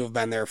had to have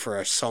been there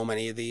for so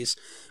many of these.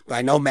 But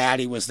I know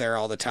Maddie was there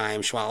all the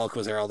time, Schwalik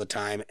was there all the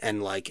time,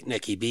 and like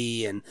Nicky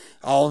B and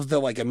all of the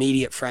like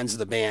immediate friends of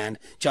the band.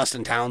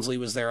 Justin Townsley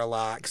was there a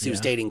lot because he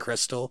was dating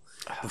Crystal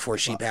before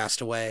she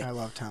passed away. I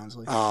love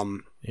Townsley.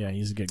 Yeah,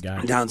 he's a good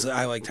guy. Townsley,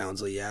 I like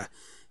Townsley, yeah.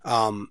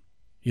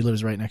 He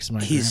lives right next to my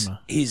grandma.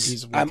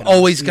 I'm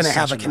always he's going to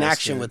have such a a nice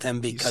connection dude. with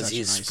him He's because such a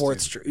he's nice 4th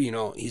dude. Street,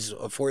 he's a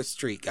 4th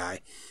Street guy.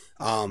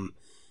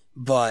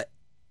 But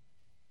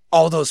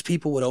all those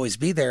people would always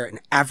be there, and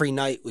every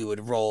night we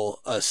would roll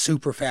a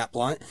super fat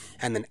blunt,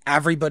 and then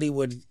everybody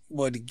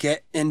would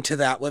get into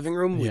that living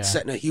room. We'd Yeah.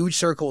 sit in a huge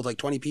circle with like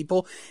 20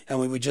 people, and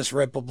we would just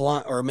rip a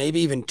blunt, or maybe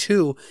even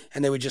 2,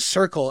 and they would just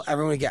circle.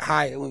 Everyone would get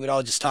high, and we would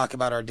all just talk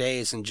about our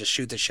days and just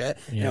shoot the shit.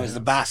 And it was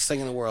the best thing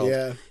in the world.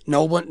 Yeah.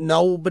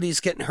 Nobody's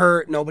getting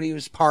hurt. Nobody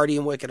was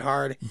partying wicked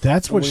hard.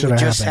 That's what we should would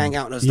have just happened. hang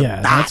out, and it was the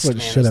yeah, best, that's what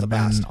man. It should was have the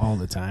been best. all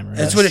the time. Right?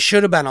 That's what it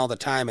should have been all the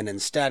time, and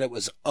instead it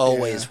was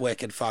always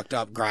wicked, fucked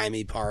up,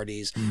 grimy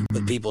parties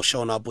with people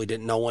showing up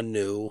no one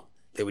knew.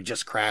 They would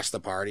just crash the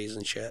parties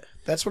and shit.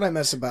 That's what I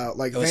miss about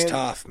like It was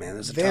tough, man. It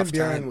was a Van tough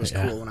Buren time. was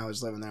Yeah. cool when I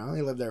was living there. I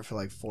only lived there for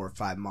like 4 or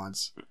 5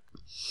 months.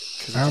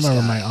 I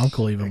remember my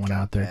uncle even it went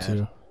got out there bad.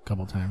 too a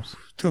couple times.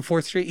 To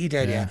 4th Street, he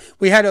did. Yeah.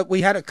 Yeah,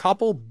 we had a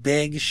couple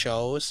big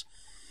shows,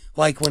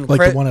 like when Like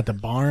Chris- the one at the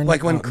barn,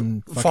 like when out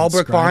in fucking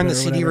Fallbrook Barn, Scribe the or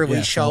CD whatever. release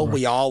Yeah, show, Fallbrook.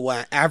 we all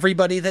went.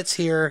 Everybody that's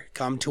here,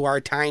 come to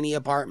our tiny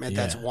apartment.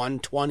 That's Yeah.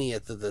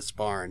 1/20th of this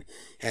barn,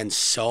 and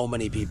so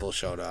many people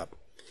showed up.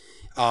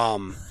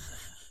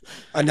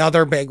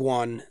 Another big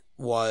one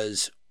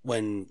was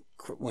when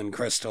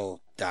Crystal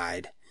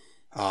died.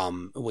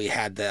 We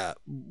had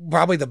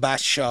probably the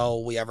best show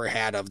we ever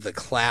had of the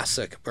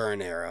classic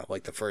Burn era,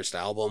 like the first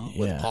album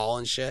with Yeah. Paul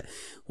and shit,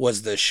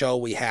 was the show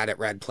we had at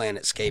Red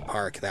Planet Skate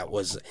Park. It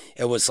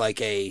was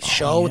like a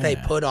show they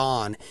yeah. put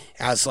on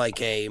as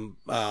like a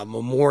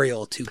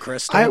memorial to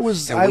Crystal. I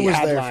was and we there for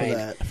headlined,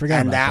 that. I forgot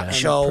and about that that.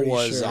 show I'm pretty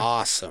was sure.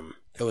 awesome.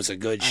 It was a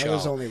good show. I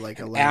was only like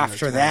 11 or After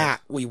 12.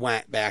 that, we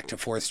went back to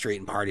 4th Street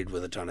and partied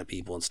with a ton of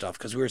people and stuff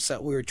because we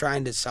were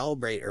trying to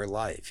celebrate her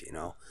life.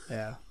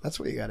 Yeah, that's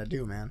what you got to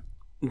do, man.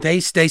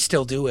 They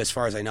still do, as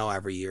far as I know,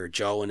 every year.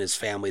 Joe and his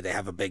family, they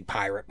have a big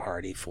pirate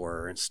party for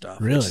her and stuff.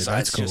 Really? Which is,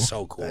 That's it's just cool.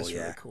 so cool. That's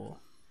Yeah. really cool.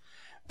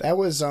 That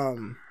was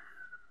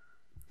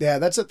yeah,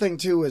 that's the thing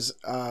too. Is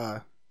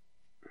I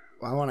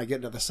want to get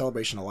into the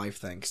celebration of life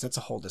thing because that's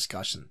a whole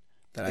discussion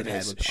that I've It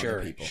had is. with Sure.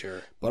 other people.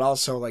 Sure. But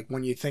also, like,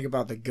 when you think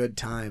about the good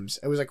times,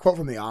 it was a quote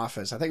from The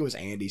Office. I think it was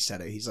Andy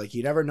said it. He's like,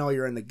 "You never know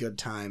you're in the good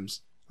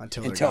times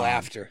until they're gone."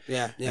 After.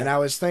 Yeah. Yeah. And I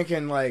was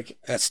thinking, like,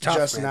 That's tough.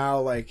 just man.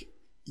 now, like,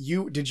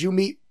 you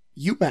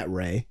met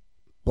Ray,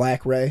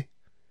 Black Ray,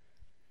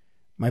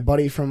 my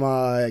buddy from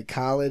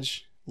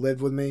college,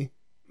 lived with me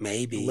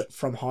Maybe.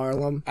 from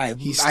Harlem. I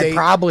He I stayed-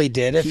 probably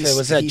did if he's- it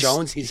was at he's-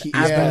 Jones. he- He's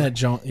yeah. been at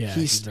Jones. Yeah,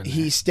 he's been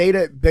he there. stayed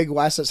at Big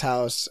Wes's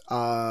house.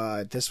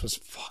 This was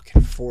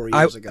fucking 4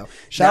 years ago.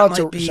 Shout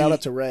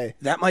out to Ray.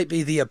 That might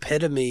be the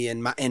epitome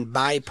in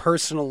my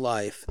personal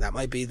life. That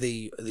might be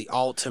the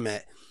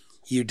ultimate.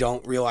 You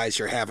don't realize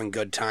you're having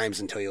good times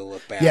until you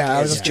look back. Yeah,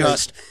 I was it's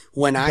just- just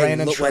when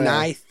Brandon when Trail.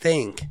 I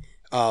think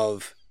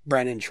of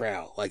Brennan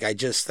Trail, like I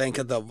just think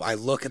of I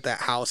look at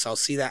that house. I'll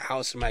see that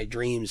house in my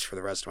dreams for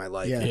the rest of my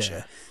life. Yeah. and Yeah.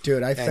 shit.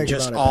 Dude, I And think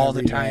just about it all the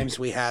every day. times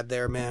we had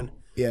there, man.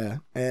 Yeah,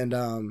 and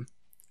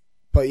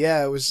but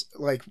yeah, it was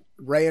like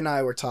Ray and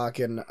I were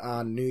talking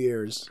on New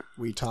Year's.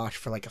 We talked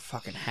for like a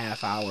fucking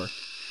half hour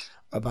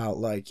about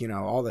like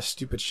all the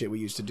stupid shit we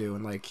used to do,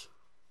 and like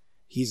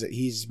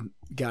he's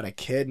got a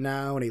kid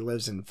now, and he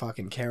lives in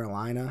fucking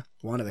Carolina,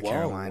 one of the Whoa,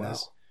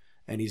 Carolinas,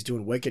 and he's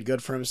doing wicked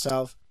good for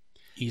himself.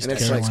 East and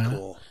it's That's Carolina.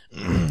 cool.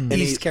 And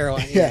East he-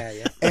 Carolina. yeah.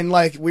 Yeah. And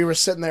like we were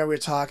sitting there, we were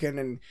talking,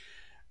 and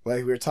like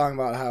we were talking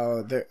about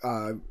how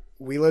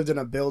we lived in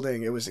a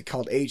building. It was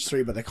called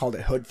H3, but they called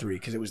it Hood 3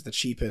 because it was the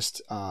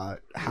cheapest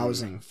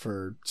housing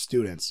for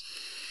students.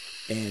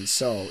 And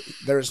so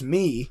there's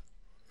me,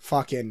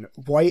 fucking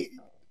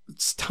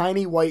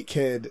tiny white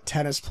kid,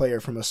 tennis player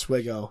from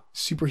Oswego,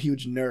 super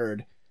huge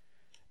nerd,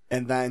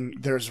 and then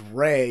there's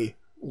Ray,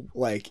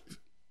 like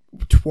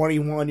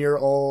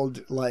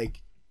 21-year-old,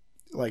 like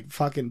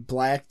fucking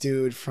black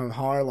dude from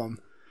Harlem.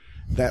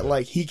 That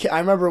like I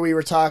remember we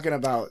were talking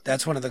about.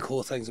 That's one of the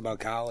cool things about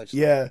college.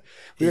 Yeah,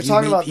 we were You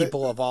talking meet about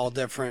people of all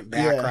different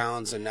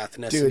backgrounds and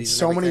ethnicities. Dude, and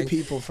so many everything,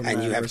 people from and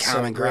that you have were so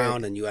common great.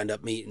 ground, and you end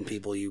up meeting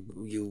people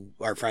you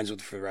are friends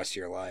with for the rest of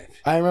your life.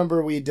 I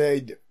remember we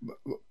did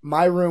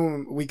my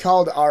room. We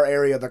called our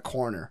area the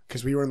corner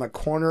because we were in the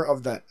corner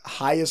of the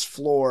highest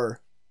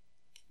floor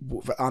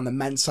on the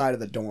men's side of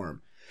the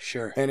dorm,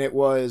 Sure. and it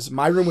was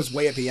my room was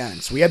way at the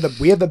end. So we had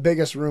the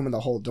biggest room in the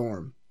whole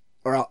dorm,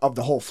 or of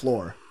the whole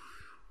floor,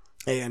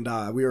 and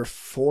we were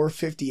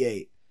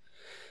 458.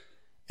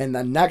 And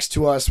then next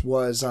to us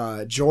was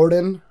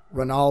Jordan,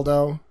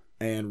 Ronaldo,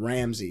 and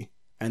Ramsey.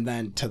 And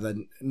then to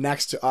the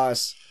next to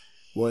us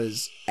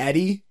was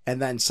Eddie.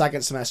 And then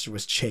second semester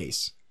was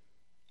Chase.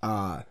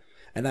 And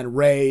then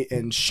Ray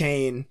and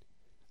Shane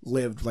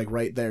lived like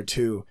right there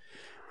too.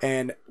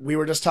 And we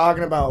were just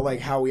talking about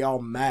like how we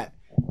all met.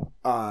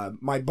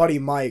 My buddy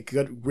Mike,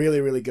 really,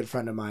 really good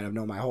friend of mine. I've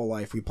known my whole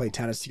life. We played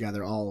tennis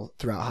together all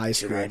throughout high Dude,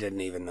 school. I didn't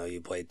even know you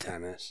played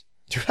tennis.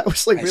 Dude, I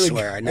was like I really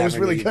swear, I good. never I was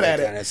really knew you good played at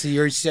it. tennis. So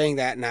you're saying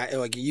that, not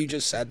like you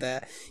just said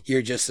that.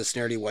 You're just this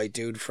nerdy white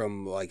dude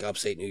from like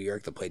upstate New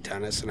York that played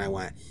tennis, and I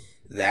went,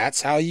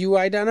 That's how you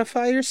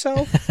identify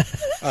yourself?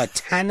 A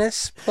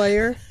tennis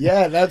player?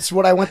 Yeah, that's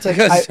what I went to.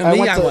 Because to me,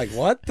 went I'm to, like,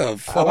 what the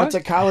fuck? I went to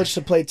college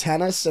to play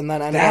tennis, and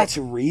then I ended That's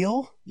up,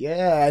 real?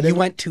 yeah. You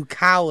went to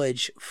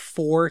college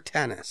for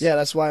tennis? Yeah,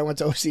 that's why I went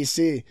to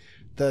OCC.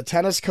 The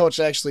tennis coach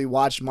actually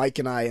watched Mike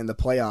and I in the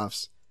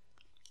playoffs,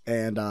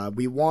 and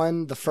we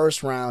won the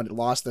first round,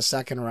 lost the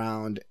second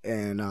round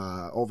in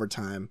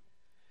overtime.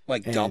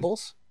 Like And-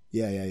 doubles?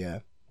 Yeah.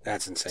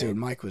 That's insane. Dude,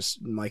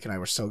 Mike and I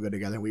were so good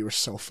together. We were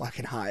so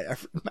fucking high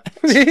every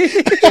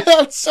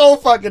match. So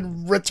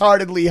fucking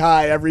retardedly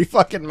high every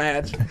fucking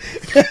match.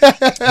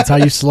 That's how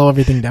you slow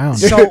everything down.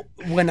 So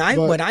when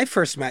I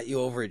first met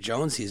you over at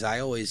Jonesy's, I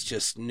always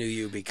just knew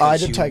you I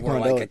because did you were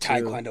like a too.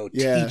 taekwondo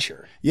Yeah.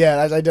 teacher.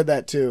 Yeah, I did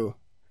that too.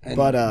 And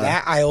But,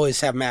 that I always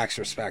have max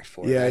respect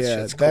for. Yeah, That yeah.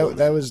 shit's cool,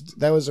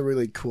 That was a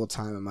really cool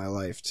time in my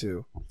life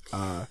too.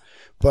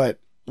 But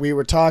we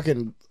were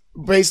talking.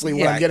 Basically,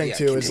 what I'm getting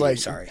to is continue, like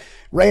sorry.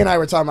 Ray and I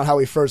were talking about how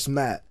we first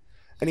met,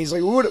 and he's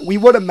like, we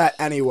would have met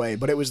anyway,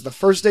 but it was the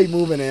first day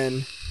moving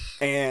in,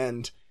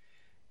 and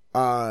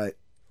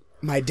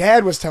my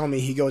dad was telling me,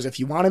 he goes, if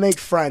you want to make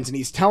friends, and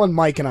he's telling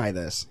Mike and I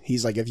this,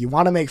 he's like, if you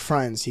want to make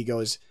friends, he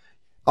goes,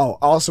 oh,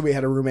 also we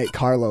had a roommate,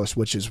 Carlos,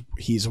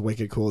 he's a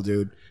wicked cool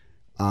dude,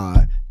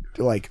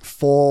 like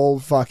full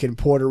fucking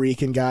Puerto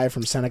Rican guy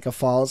from Seneca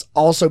Falls,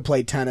 also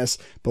played tennis,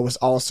 but was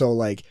also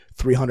like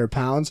 300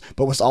 pounds,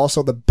 but was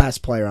also the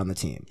best player on the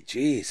team.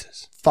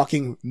 Jesus.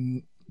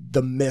 Fucking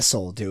the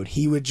missile, dude.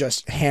 He would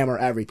just hammer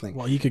everything.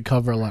 Well, you could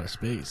cover a lot of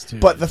space too.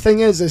 But the thing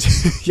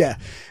is yeah,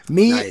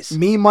 Nice.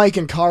 me, Mike,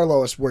 and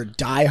Carlos were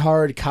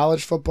diehard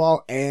college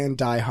football and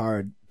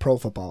diehard pro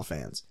football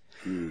fans.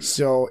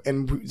 So,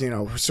 and you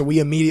know, so we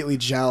immediately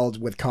gelled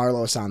with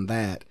Carlos on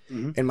that.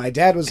 And my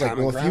dad was like,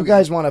 Common well, if ground.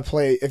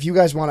 you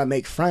guys want to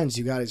make friends,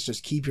 you guys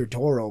just keep your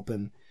door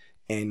open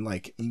and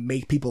like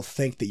make people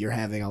think that you're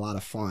having a lot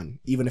of fun,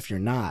 even if you're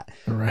not.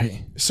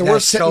 right. So That's we're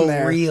sitting so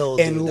there real,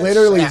 and dude.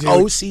 literally, That's, dude,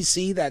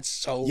 OCC, that's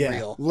so yeah,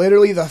 real.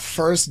 literally the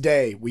first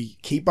day we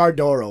keep our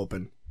door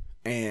open,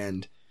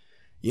 and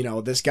you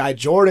know, this guy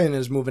Jordan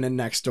is moving in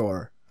next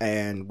door,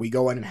 and we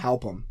go in and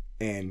help him.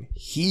 And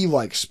he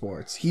likes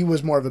sports. He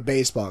was more of a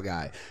baseball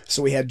guy.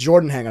 So we had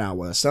Jordan hanging out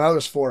with us. So now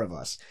there's 4 of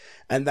us.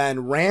 And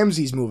then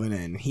Ramsey's moving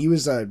in. He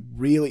was on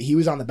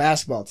the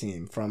basketball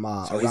team from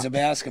So he's a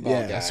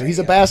basketball guy. So he's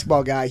a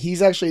basketball guy.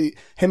 He's actually,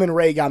 him and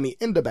Ray got me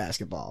into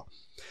basketball.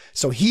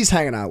 So he's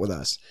hanging out with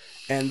us.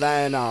 And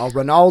then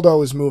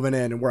Ronaldo is moving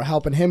in, and we're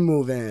helping him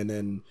move in,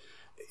 and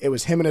it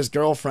was him and his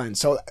girlfriend.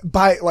 So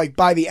by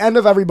the end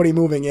of everybody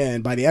moving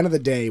in, by the end of the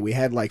day, we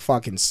had like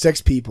fucking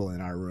 6 people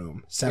in our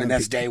room. 7 And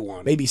that's people, day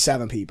one. maybe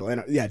 7 people.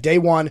 And yeah, day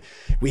one,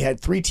 we had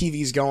 3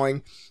 TVs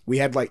going. We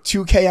had like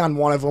 2K on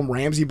one of them.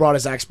 Ramsey brought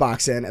his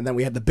Xbox in, and then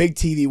we had the big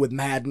TV with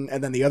Madden,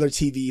 and then the other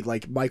TV,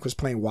 like Mike was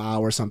playing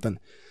WoW or something,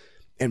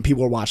 and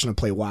people were watching him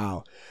play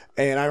WoW.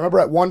 And I remember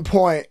at one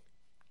point,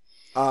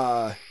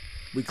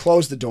 we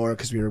closed the door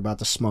because we were about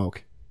to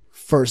smoke.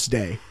 First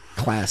day.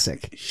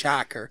 Classic.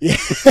 Shocker.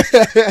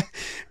 Yeah.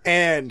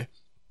 And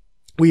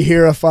we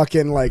hear a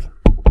fucking like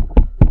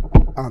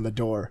on the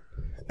door,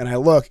 and I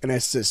look, and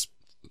it's this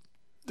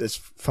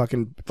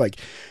fucking like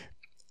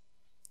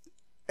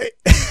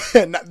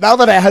now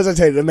that I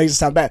hesitated, it makes it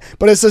sound bad,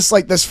 but it's just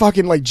like this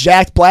fucking like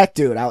jacked black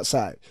dude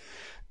outside,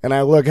 and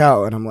I look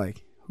out, and I'm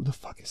like, who the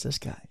fuck is this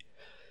guy?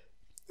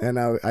 And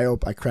I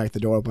crack the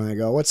door open, and I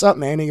go, what's up,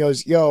 man? He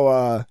goes,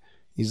 yo,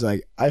 he's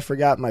like, I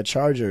forgot my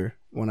charger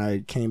when I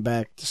came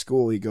back to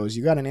school. He goes,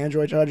 you got an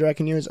Android charger I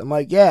can use? I'm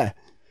like, yeah.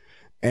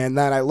 And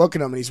then I look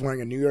at him, and he's wearing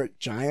a New York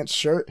Giants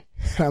shirt.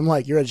 And I'm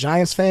like, you're a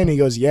Giants fan? He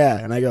goes, yeah.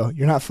 And I go,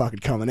 you're not fucking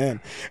coming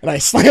in. And I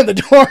slammed the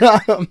door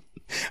on him.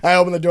 I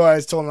opened the door. I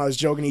told him I was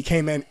joking. He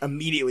came in,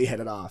 immediately hit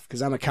it off,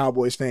 because I'm a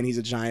Cowboys fan. He's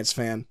a Giants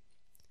fan.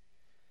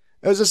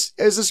 It was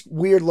just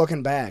weird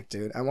looking back,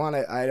 dude. I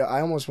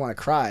almost want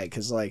to cry,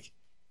 because like,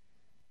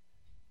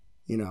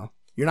 you know,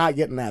 you're not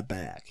getting that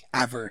back.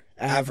 Ever.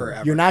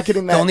 You're not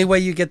getting that. The only way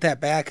you get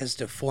that back is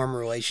to form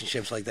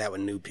relationships like that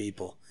with new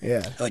people.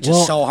 Yeah. Which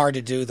is so hard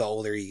to do the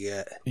older you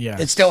get. Yeah.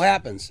 It still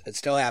happens. It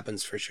still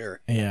happens for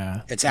sure.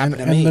 Yeah. It's happened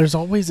to and me. there's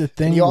always a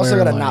thing. And you also where,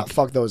 gotta like, not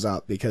fuck those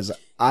up, because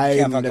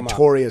can't I'm fuck 'em up.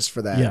 notorious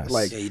for that. Yes.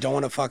 Like, Yeah, you don't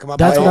want to fuck them up.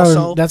 That's but what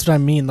also, that's what I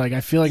mean. Like,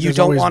 I feel like you there's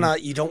don't always-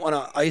 want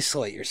to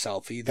isolate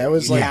yourself either. That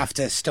was you like- have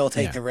to still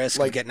take Yeah. the risk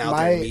like of getting out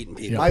there and meeting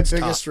people. my It's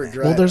biggest tough, man.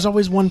 regret. Well, there's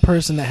always one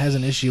person that has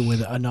an issue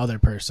with another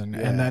person,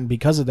 Yeah. and then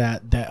because of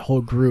that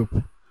whole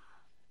group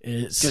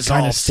is Dissolves.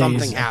 kind of stays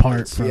Something apart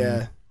happens. from.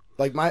 Yeah.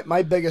 Like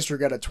my biggest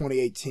regret of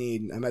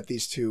 2018, I met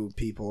these 2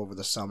 people over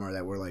the summer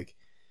that were like,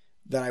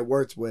 that I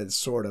worked with,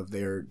 sort of.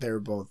 They were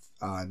both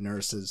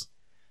nurses,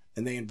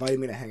 and they invited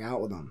me to hang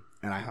out with them,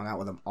 and I hung out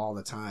with them all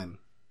the time.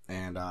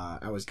 And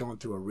I was going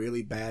through a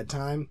really bad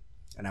time,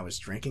 and I was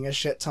drinking a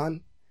shit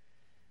ton,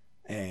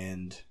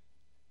 and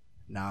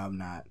now I'm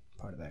not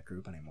part of that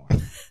group anymore.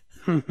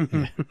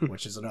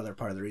 Which is another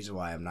part of the reason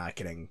why I'm not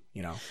getting,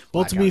 you know,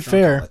 Well, to blackout be drunk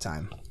fair- all the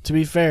time. To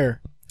be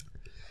fair,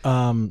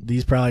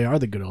 these probably are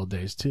the good old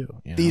days too.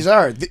 These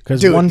are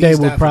because dude, one day these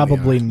we'll definitely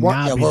probably are.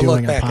 not Yeah, be we'll doing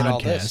look a back at all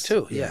this podcast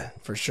too. Yeah,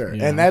 for sure.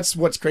 Yeah. And that's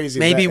what's crazy.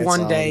 Maybe that it's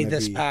one all day gonna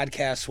this be-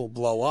 podcast will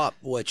blow up.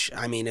 Which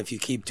I mean, if you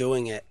keep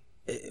doing it,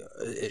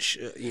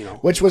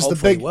 which was the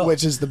hopefully big, will.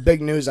 which is the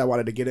big news I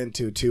wanted to get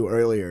into too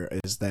earlier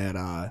is that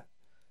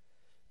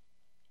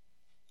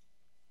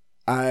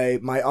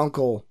my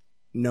uncle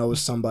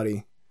knows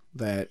somebody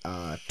that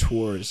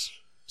tours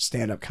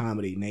stand-up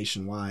comedy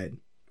nationwide.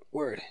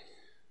 Word.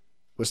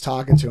 Was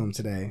talking to him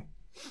today,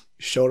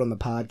 showed him the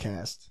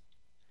podcast,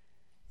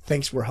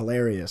 thinks we're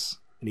hilarious,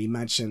 and he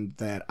mentioned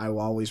that I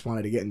always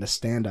wanted to get into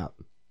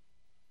stand-up.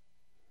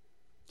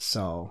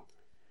 So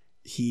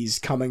he's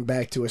coming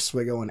back to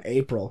Oswego in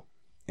April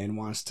and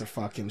wants to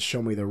fucking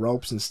show me the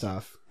ropes and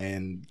stuff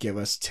and give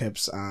us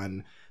tips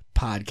on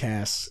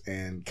podcasts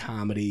and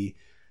comedy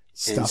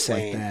stuff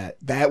Insane. like that.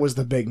 That was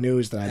the big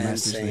news that I messaged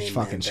Insane, this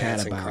fucking man. chat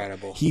That's about.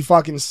 incredible. He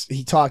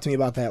talked to me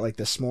about that like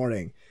this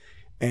morning,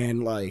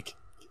 and like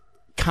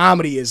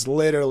comedy is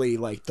literally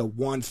like the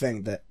one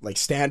thing that like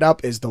stand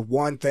up is the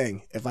one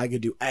thing if I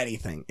could do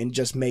anything and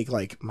just make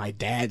like my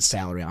dad's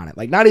salary on it,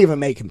 like not even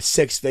make him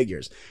 6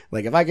 figures,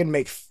 like if I could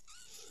make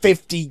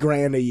 50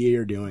 grand a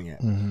year doing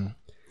it,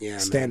 Yeah,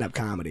 stand up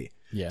comedy.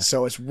 Yeah.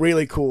 So it's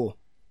really cool.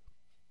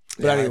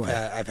 But Yeah, anyway,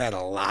 I've had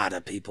a lot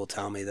of people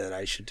tell me that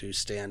I should do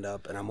stand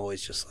up, and I'm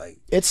always just like,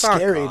 it's fuck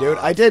scary, dude.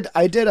 off.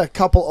 I did a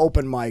couple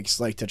open mics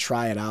like to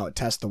try it out,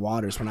 test the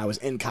waters when I was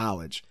in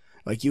college.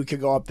 Like you could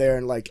go up there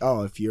and like,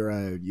 oh, if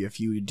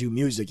you do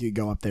music, you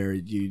go up there,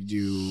 you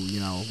do,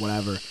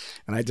 whatever.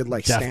 And I did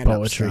like Deaf stand up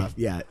poetry. stuff.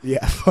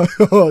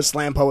 Yeah.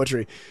 Slam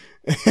poetry.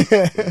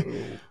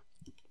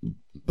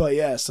 But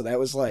yeah, so that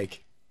was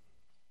like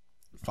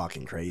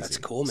fucking crazy. That's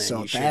cool, man.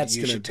 So you that's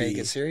should gonna take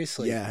be- it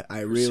seriously. Yeah,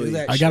 I Pursue really.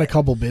 that I got a shit.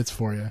 couple bits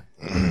for you.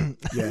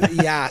 Yeah.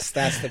 Yes,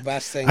 that's the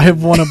best thing. I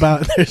have one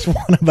about. There's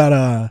one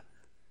about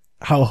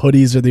how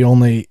hoodies are the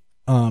only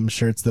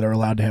shirts that are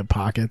allowed to have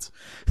pockets.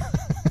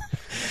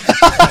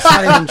 That's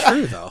not even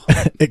true, though.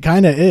 It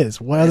kind of is.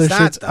 What other It's not,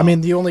 shirts? though. I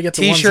mean, you only get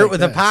the ones T-shirt like with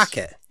this. a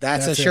pocket.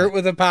 That's a That's shirt it.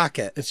 with a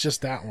pocket. It's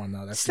just that one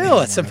though. That's the Still,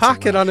 only it's a one that's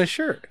pocket allowed. on a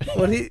shirt.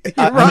 What do you, you're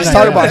I'm right. just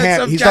talking about That's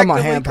hand. He's talking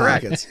about hand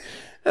objectively pockets.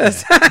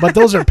 But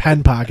those are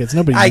pen pockets.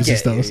 Nobody I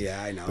uses get those. you.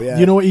 Yeah, I know. Yeah.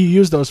 You know what you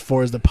use those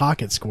for is the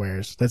pocket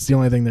squares. That's the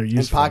only thing they're And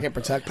used pocket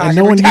for. protector. And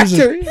no one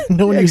Protector. uses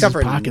no one Yeah, uses except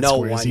for pocket no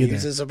squares one either.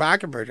 uses a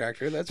pocket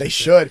protector. That's They for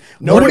sure. should.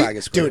 Nobody Nobody, pocket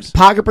dude. squares.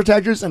 Pocket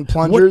protectors and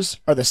plungers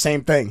are the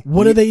same thing.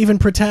 What do they even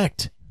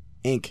protect?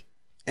 Ink.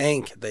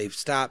 Ink. They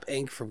stop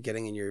ink from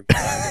getting in your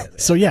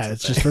pocket. So yeah,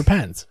 it's just for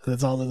pens.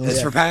 That's all.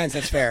 It's for pens.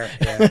 That's fair.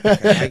 Yeah,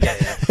 okay, I get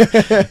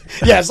it.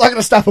 Yeah, it's not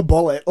gonna stop a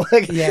bullet.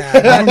 Like, Yeah,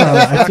 I don't know.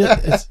 I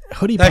feel it's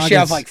hoodie unless pockets. you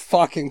have like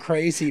fucking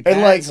crazy And,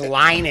 pens like-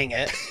 lining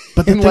it.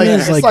 but the and, thing like,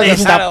 is, it's like, not gonna they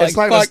stop. gotta, It's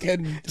like, not gonna.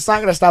 fucking- It's not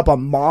gonna stop a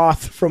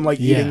moth from like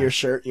eating Yeah. your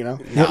shirt. You know,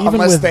 Well, even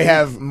unless with- they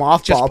have Just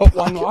mothball. put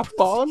one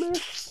mothball in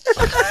there.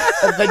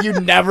 And then you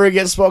never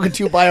get spoken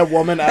to by a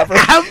woman ever.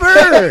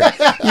 Ever.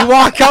 You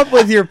walk up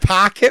with your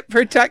pocket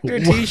protector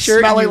T-shirt,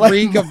 and Smelling you like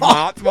reek of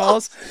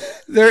mothballs.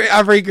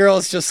 Every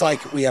girl's just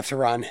like, we have to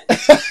run.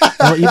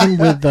 well, even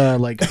with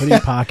like hoodie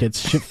pockets,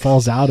 shit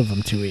falls out of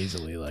them too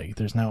easily. Like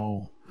there's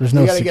no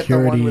gotta get the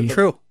one security. with the-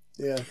 True.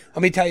 Yeah.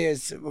 Let me tell you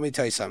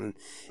something.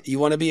 You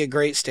want to be a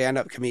great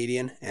stand-up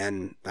comedian,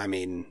 and I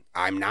mean,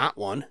 I'm not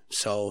one,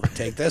 so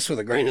take this with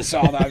a grain of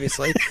salt,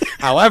 obviously.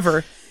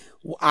 However,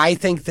 I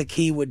think the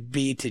key would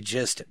be to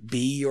just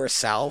be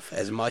yourself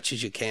as much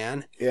as you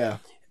can. Yeah.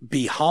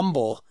 Be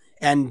humble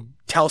and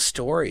tell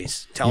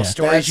stories. Tell Yeah.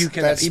 stories you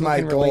can that That's people my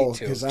can goal, relate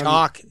to. 'cause I'm-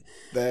 Talk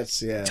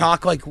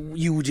Talk like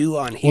you do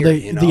on Well, here. they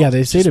you know?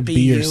 they say Just to be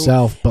you,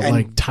 yourself, but and-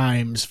 like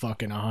times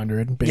fucking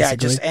 100. Basically, yeah,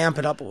 just amp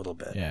it up a little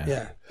bit.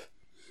 Yeah.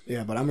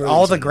 Yeah, but I'm really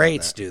All the excited about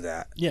greats that. do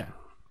that. yeah.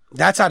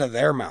 That's out of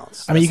their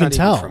mouths. I mean, you That's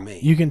can not even tell. from me.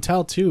 You can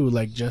tell too,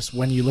 like just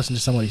when you listen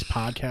to somebody's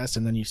podcast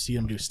and then you see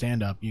them do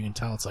stand up, you can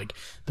tell it's like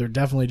they're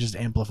definitely just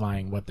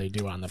amplifying what they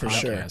do on the For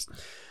sure. podcast.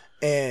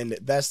 And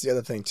that's the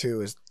other thing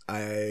too is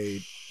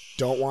I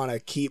don't want to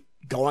keep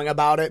going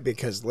about it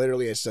because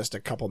literally it's just a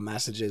couple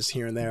messages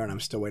here and there, and I'm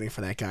still waiting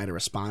for that guy to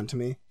respond to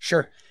me.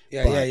 Sure.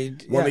 Yeah, But yeah.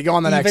 when we go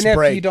on the next even if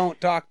break- you don't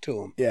talk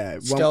to him, Yeah,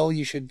 when- still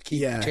you should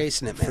keep yeah,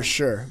 chasing it, man. for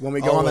sure. When we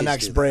go on the Always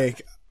next do that.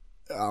 break,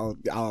 I'll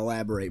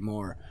elaborate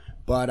more.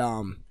 But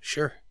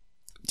Sure.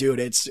 dude,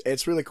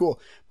 it's really cool.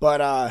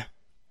 But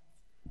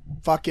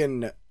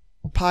fucking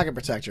pocket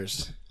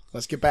protectors.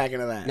 Let's get back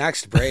into that.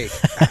 Next break,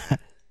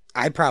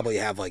 I probably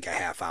have like a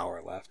half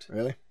hour left.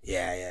 Really?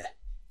 Yeah, yeah.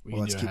 We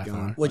Well, can let's do a keep half going.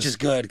 hour. Which is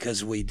good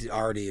because we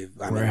already.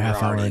 We're a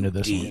half hour already into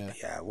this one. deep.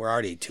 Yeah, we're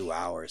already 2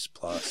 hours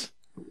plus.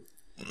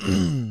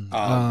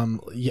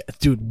 Yeah,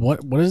 dude,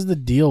 what is the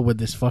deal with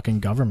this fucking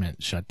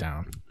government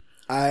shutdown?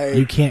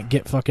 You can't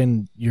get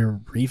fucking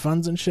your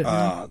refunds and shit.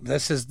 now?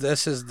 This is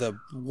the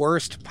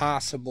worst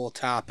possible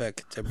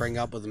topic to bring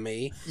up with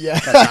me. Yeah,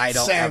 because I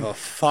don't same. have a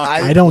fuck.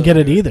 I don't get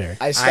it either.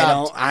 I I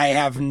stopped. don't. I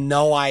have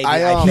no idea.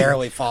 I, I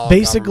barely follow.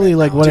 Basically,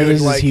 like what government it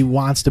is like- he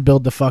wants to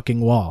build the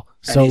fucking wall. knowledge.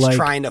 So and he's like,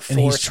 trying to and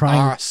he's force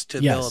trying- us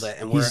to yes, build it,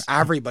 and we're he's-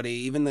 everybody,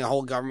 even the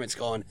whole government's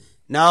going,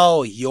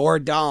 No, you're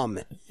dumb.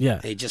 Yeah.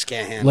 They just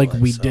can't handle Like it.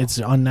 we so. did, it's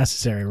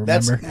unnecessary.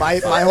 That's Remember?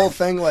 my whole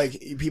thing. Like,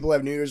 people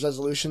have New Year's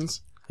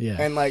resolutions, Yeah.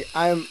 and like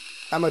I'm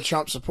a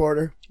Trump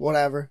supporter.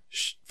 Whatever,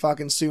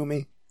 fucking sue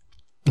me.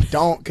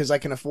 Don't, because I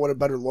can afford a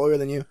better lawyer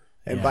than you,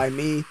 and Yeah. by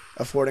me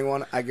affording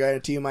one, I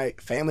guarantee you my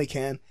family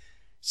can.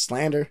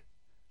 Slander,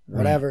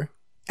 whatever.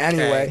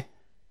 Anyway,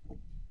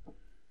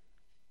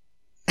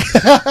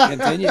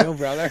 Continue,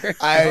 brother.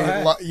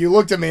 you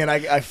looked at me and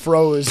I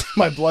froze.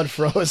 My blood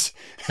froze.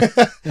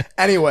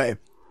 Anyway,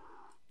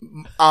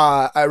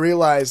 I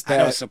realized I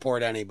don't that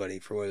support anybody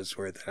for what it's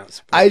worth. I don't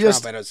support I Trump.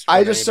 just- I don't I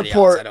support just anybody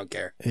support- else. I don't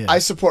care. Yeah. I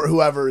support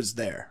whoever is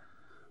there.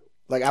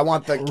 Like, I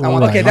want the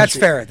Right. Okay, that's country-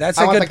 fair. That's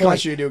I a want good the point.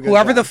 country to do a good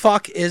Whoever job. the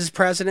fuck is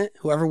president,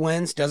 whoever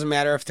wins, doesn't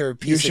matter if they're a You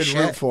piece should of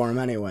root shit. for him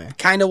anyway.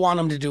 Kind of want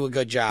him to do a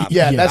good job.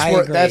 Yeah, Yeah. I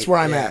agree. that's where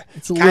I'm Yeah. at.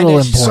 It's a Kinda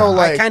little sh- important. So,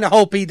 like, I kind of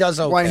hope he does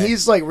okay. when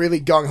he's like really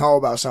gung ho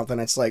about something,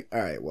 it's like, all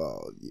right,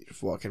 well,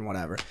 fucking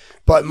whatever.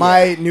 But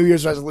my New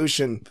Year's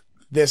resolution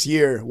this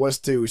year was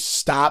to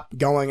stop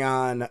going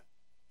on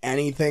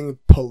anything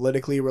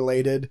politically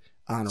related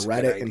on It's a good Reddit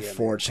idea, and man. It's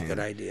a 4chan good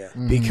idea.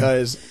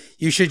 because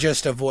You should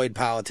just avoid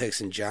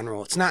politics in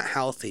general. It's not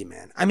healthy,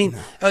 man. I mean,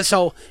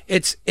 so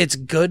it's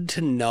good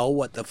to know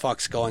what the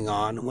fuck's going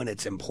on when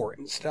it's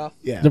important stuff.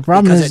 yeah, The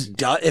problem Because is,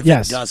 if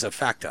yes. it does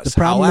affect us. the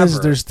problem However, is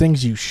there's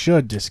things you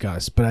should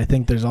discuss, but I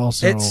think there's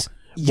also it's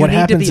you what need to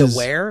happens be is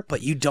aware,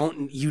 but you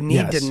don't. You need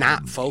Yes. to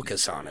not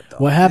focus on it though.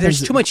 What happens-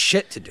 There's too much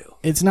shit to do.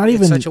 it's not It's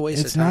even such a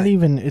waste it's of not time.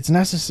 even it's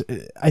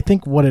necessary. I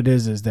think what it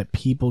is that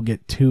people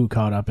get too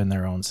caught up in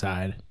their own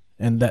side.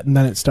 And then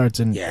it starts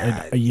in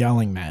Yeah. a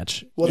yelling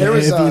match. Well, there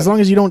was, as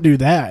long as you don't do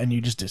that and you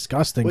just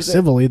discuss things was it-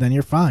 civilly, then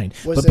you're fine.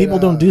 was But it, people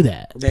don't do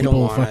that. They people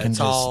don't want it. fucking It's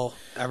just all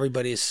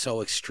everybody's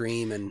so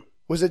extreme and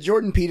was it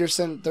Jordan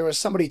Peterson? There was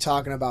somebody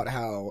talking about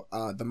how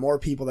the more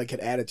people that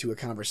get added to a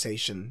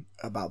conversation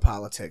about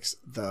politics,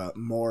 the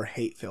more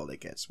hate filled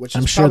it gets. Which is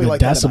I'm sure probably the like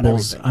that about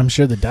decibels. everything. I'm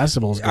sure the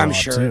decibels go I'm up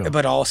sure, too.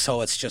 but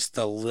also it's just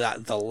the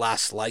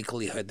less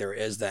likelihood there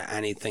is that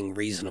anything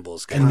reasonable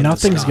is going And to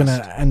nothing's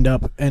gonna end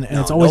up, and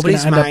No, it's always gonna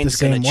nobody's end up the mind's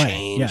same gonna way.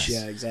 change. Yes.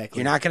 Yeah, exactly.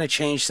 You're not going to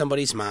change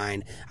somebody's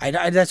mind.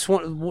 That's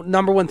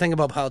number one thing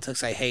about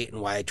politics I hate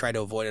and why I try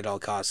to avoid at all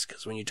costs.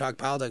 Because when you talk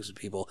politics with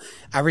people,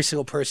 every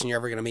single person you're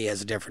ever going to meet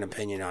has a different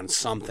opinion on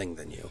something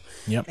than you.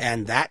 Yep.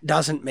 And that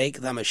doesn't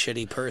make them a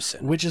shitty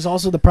person. Which is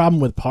also the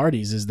problem with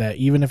parties is that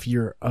even if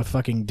you're a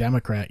fucking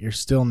Democrat, you're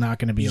still not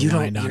going to be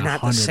aligned on You're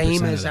not 100% the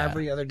same of as that.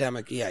 every other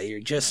Democrat. Yeah, you're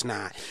just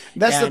not.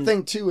 That's And the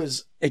thing too.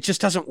 Is It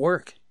just doesn't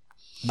work.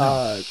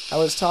 I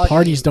was talking.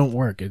 Parties don't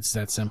work. It's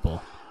that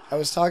simple. I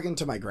was talking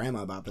to my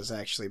grandma about this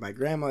actually. My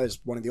grandma is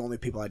one of the only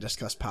people I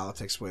discuss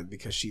politics with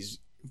because she's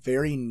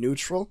very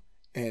neutral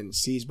and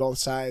sees both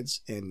sides,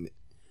 and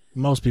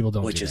Most people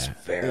don't Which do is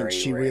that. very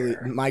she rare. really.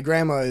 My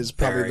grandma is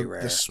probably Very the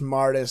rare.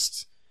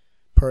 smartest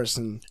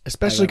person,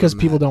 Especially I've because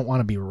ever people met. don't want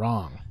to be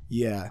wrong.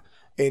 Yeah,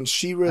 and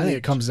she I think really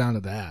it comes down to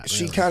that.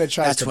 she really. kind of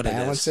tries That's to what it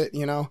balance is. it,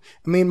 you know.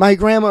 I mean, my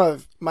grandma.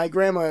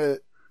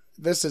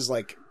 This is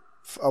like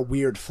a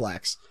weird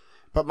flex,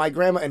 but my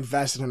grandma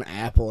invested in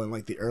Apple in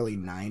like the early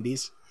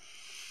 '90s,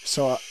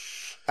 so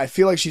I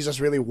feel like she's just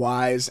really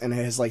wise and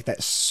has like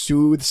that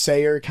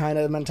soothsayer kind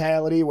of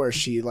mentality where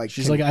she like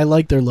She's can- like, I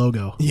like their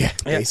logo. yeah,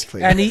 Yeah.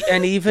 basically. And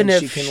even And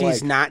she if can, she's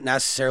like- not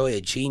necessarily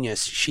a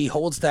genius, she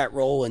holds that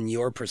role in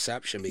your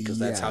perception because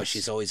that's how Yes.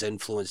 she's always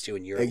influenced you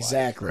in your life.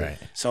 exactly. Right.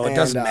 So it And,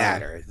 doesn't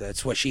matter.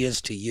 That's what she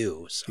is to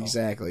you. So.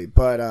 Exactly.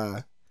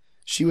 But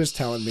she was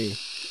telling me,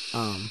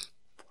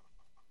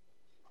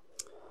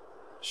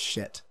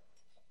 shit.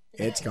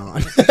 It's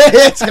gone.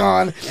 It's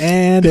gone.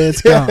 And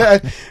it's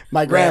gone.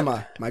 my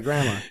grandma.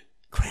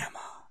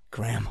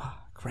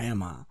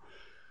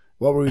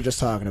 What were we just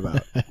talking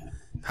about?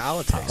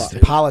 Politics.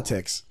 dude.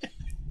 Politics.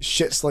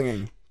 Shit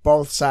slinging.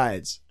 Both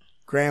sides.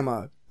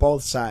 Grandma.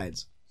 Both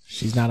sides.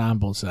 She's not on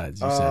both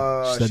sides. You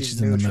said. She said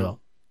she's in the neutral.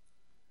 middle.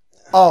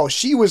 Oh,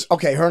 she was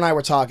okay. Her and I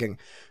were talking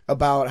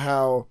about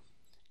how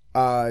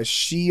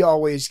she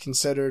always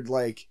considered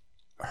like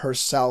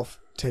herself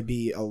to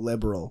be a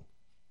liberal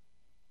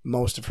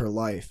most of her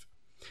life,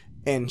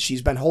 and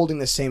she's been holding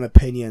the same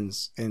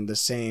opinions and the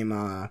same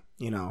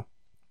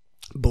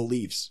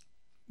beliefs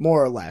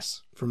more or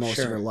less for most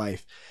of Sure. her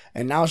life.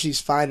 And now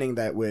she's finding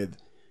that with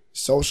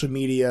social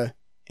media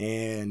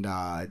and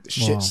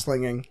shit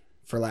slinging,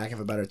 for lack of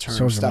a better term,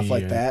 Social stuff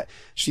like media. that,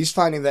 she's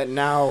finding that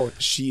now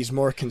she's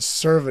more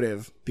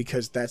conservative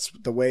because that's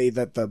the way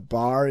that the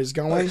bar is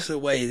going. It's the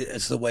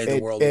way the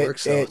world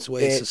works. Though. It's the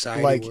way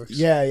society like, works.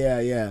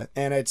 Yeah.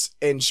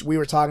 And we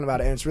were talking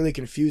about it, and it's really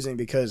confusing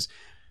because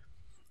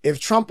if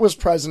Trump was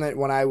president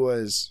when I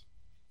was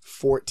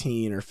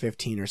 14 or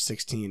 15 or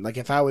 16, like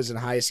if I was in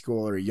high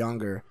school or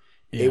younger,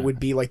 Yeah. it would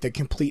be like the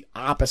complete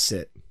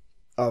opposite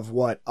of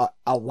what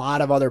a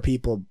lot of other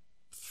people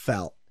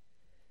felt.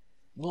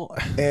 Well,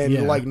 And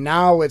yeah. like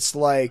now it's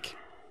like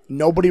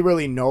nobody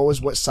really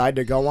knows what side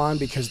to go on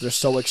because they're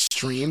so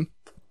extreme.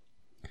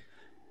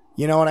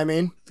 You know what I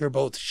mean? They're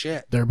both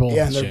shit. They're both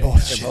Yeah, and they're shit. both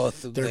They're shit.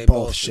 both They're they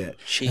both shit.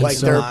 cheat Like,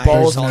 the they're lie.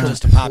 both It's all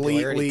just a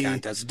popularity completely-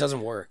 contest. It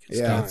doesn't work. It's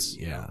Yeah. done. That's,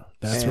 yeah,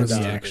 that's And, where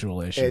the uh,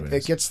 actual issue It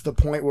is. gets to the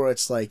point where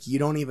it's like you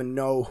don't even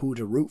know who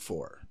to root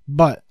for.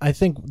 But I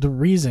think the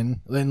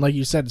reason, and like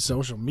you said,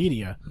 social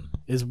media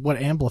is what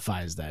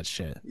amplifies that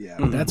shit. Yeah.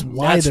 That's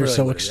why That's they're really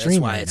so what it is. extreme.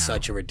 That's why right it's now.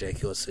 such a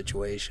ridiculous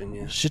situation.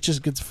 Yeah. Shit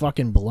just gets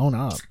fucking blown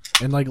up,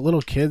 and like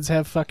little kids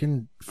have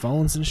fucking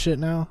phones and shit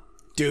now.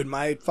 Dude,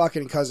 my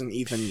fucking cousin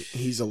Ethan,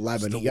 he's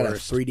 11. It's the He got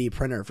worst. a 3D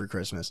printer for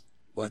Christmas.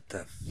 What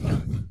the?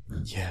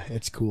 Yeah,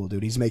 it's cool,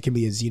 dude. He's making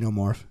me a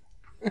xenomorph.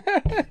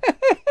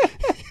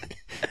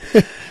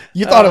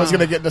 You thought it was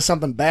gonna get into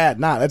something bad?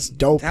 Nah, that's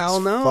dope. Hell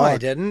as no, fuck. I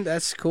didn't.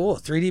 That's cool.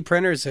 3D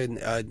printers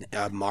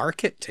a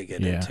market to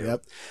get Yeah. into.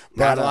 Yep.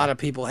 Not But, a lot of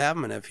people have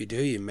them, and if you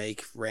do, you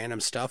make random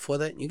stuff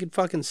with it. You can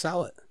fucking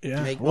sell it.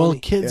 Make Well, money.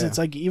 kids, Yeah. it's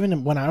like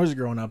even when I was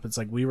growing up, it's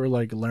like we were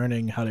like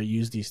learning how to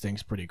use these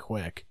things pretty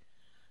quick.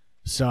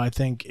 So I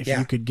think if Yeah.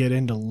 you could get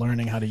into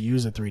learning how to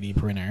use a 3D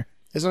printer,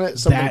 Isn't it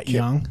something that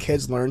young?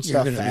 kids learn You're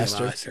stuff gonna faster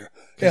realize they're-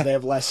 because they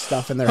have less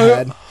stuff in their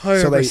head,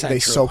 so they 100% true,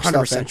 soak stuff in.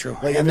 100% true.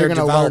 Like, and if you're they're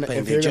gonna learn, developing.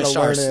 if They you're just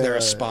gonna are. learn, They're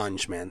a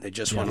sponge, man. They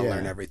just want to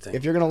learn everything.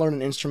 If you're gonna learn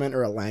an instrument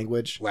or a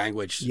language,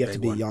 Language, you have to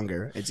big be one.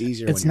 younger. It's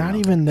easier. it's when you're not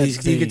younger. even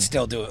that You could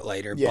still do it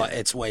later, Yeah. but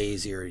it's way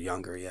easier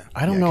younger. Yeah,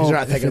 I don't Yeah, 'cause know. you're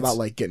not if thinking it's- about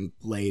like getting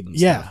laid. And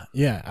Yeah, stuff.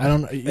 yeah. I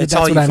don't. it's That's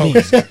all what you I mean.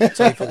 focus on. It's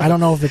all you focus I don't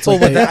know if it's Well,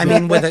 like I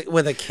mean, with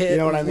a kid, You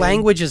know what I mean?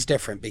 language is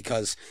different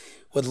because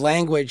with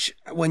language,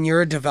 when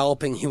you're a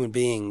developing human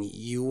being,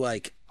 you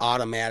like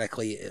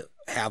automatically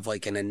have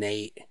like an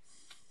innate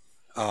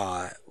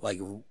like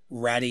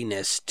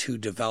readiness to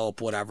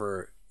develop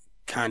whatever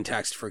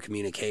context for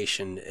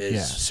communication is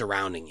Yeah.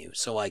 surrounding you.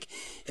 So like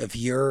if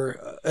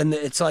you're and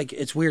it's like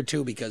it's weird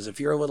too because if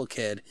you're a little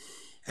kid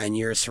and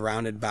you're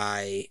surrounded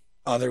by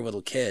other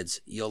little kids,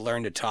 you'll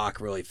learn to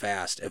talk really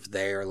fast if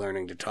they are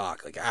learning to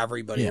talk. Like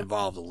everybody Yeah.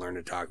 involved will learn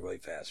to talk really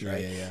fast,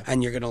 right? Yeah.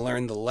 And you're going to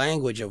learn the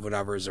language of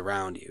whatever is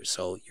around you.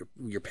 So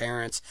your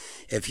parents,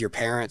 if your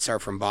parents are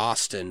from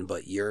Boston,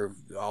 but you're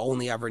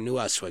only ever knew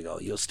Oswego,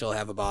 you'll still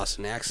have a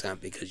Boston accent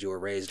because you were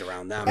raised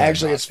around them.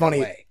 Actually, it's Boston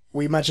funny. way.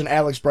 We mentioned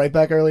Alex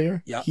Brightback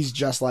earlier. Yep. He's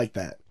just like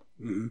that.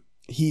 Mhm.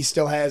 He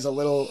still has a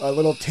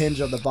little tinge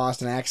of the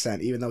Boston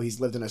accent, even though he's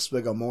lived in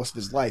Oswego most of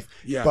his life.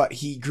 Yeah. But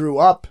he grew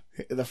up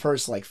the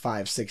first like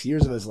 5-6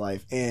 years of his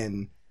life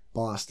in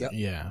Boston.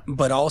 yeah.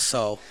 But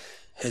also,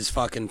 his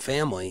fucking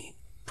family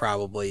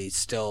probably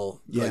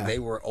still, Yeah. like they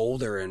were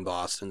older in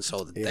Boston,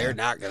 so they're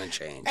not going to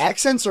change.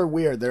 Accents are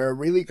weird. They're a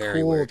really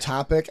Very cool weird.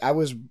 topic. I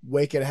was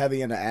wicked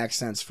heavy into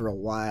accents for a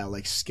while,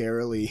 like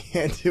scarily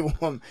into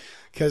them,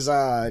 because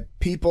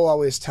people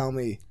always tell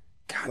me,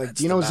 God, like, that's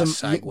do you know the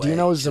best do you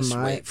know segue. Just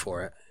Zamaya? wait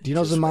for it. Do you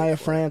know Just wait Zamaya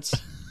for it. France?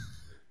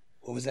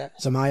 What was that?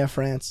 Zamaya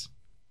France?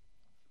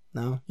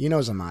 No, you know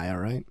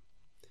Zamaya, right?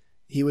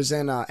 He was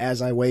in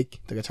As I Wake,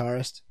 the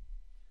guitarist.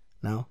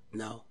 No,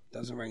 No,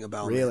 doesn't ring a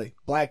bell. man. really,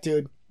 black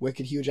dude,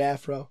 wicked huge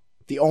afro.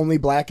 The only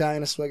black guy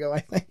in Oswego, I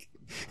think.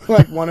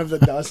 Like one of the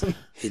dozen.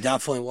 He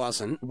definitely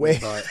wasn't. Wait.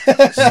 But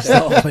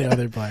still, Play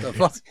other black the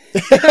kids.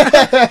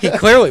 fuck? He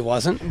clearly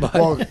wasn't. But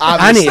Well,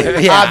 obviously,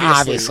 anywho, yeah,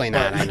 obviously, obviously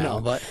not. but, I you know,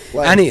 know, but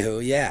like,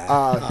 anywho,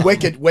 yeah.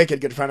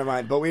 wicked good friend of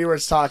mine. But we were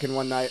talking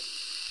one night,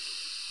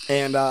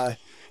 and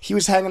he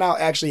was hanging out.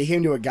 Actually, he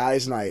came to a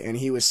guy's night, and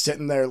he was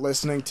sitting there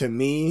listening to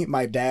me,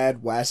 my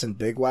dad, Wes, and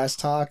Big Wes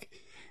talk.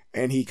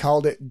 And he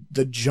called it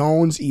the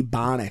Jones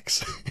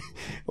Ebonics.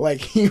 Like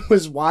he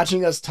was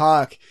watching us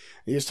talk.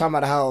 He was talking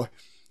about how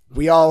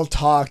we all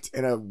talked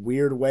in a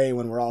weird way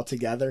when we're all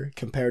together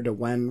compared to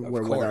when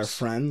we're with our course.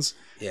 friends.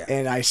 Yeah.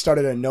 And I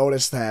started to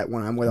notice that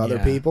when I'm with other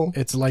Yeah. people.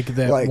 It's like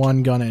that Like-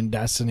 one gun in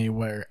Destiny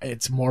where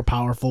it's more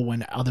powerful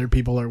when other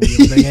people are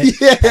wielding it.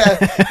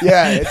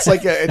 yeah, it's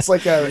like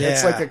a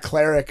Yeah.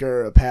 cleric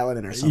or a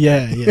paladin or something.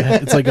 Yeah,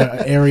 it's like an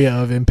area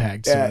of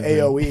impact. Yeah, sort of thing.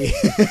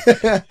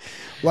 AOE.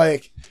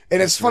 Like,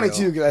 and it's That's funny real.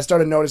 too because I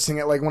started noticing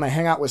it. Like when I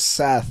hang out with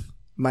Seth,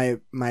 my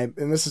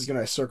and this is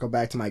gonna circle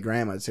back to my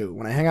grandma too.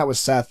 When I hang out with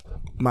Seth,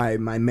 my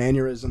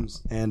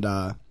mannerisms and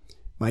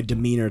my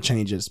demeanor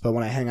changes. But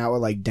when I hang out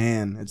with like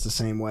Dan, it's the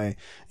same way.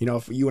 You know,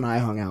 if you and I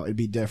hung out, it'd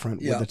be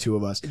different Yeah. with the two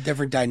of us.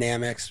 Different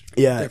dynamics.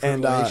 Yeah,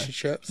 Different and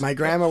relationships. my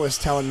grandma was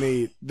telling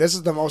me this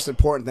is the most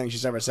important thing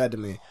she's ever said to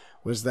me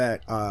was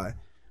that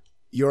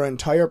your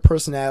entire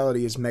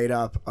personality is made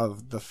up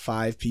of the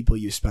 5 people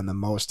you spend the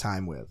most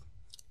time with.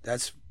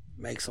 That's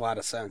makes a lot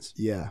of sense.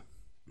 Yeah.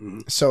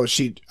 Mhm. So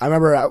I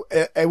remember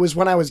it was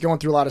when I was going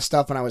through a lot of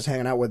stuff and I was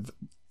hanging out with,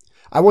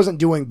 I wasn't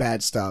doing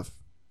bad stuff,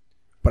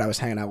 but I was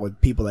hanging out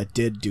with people that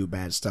did do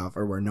bad stuff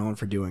or were known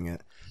for doing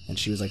it. And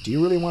she was like, do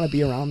you really want to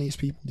be around these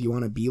people? Do you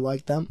want to be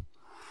like them?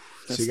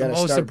 That's you the gotta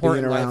most start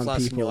important being life around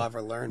lesson people. you'll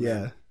ever learn. Yeah.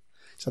 Man.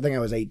 So I think I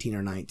was 18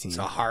 or 19. It's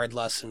a hard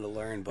lesson to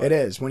learn, but It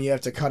is when you have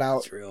to cut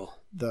out it's real.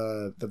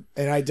 the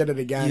and I did it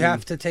again. You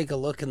have to take a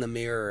look in the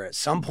mirror at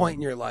some point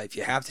in your life.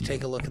 You have to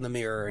take a look in the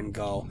mirror and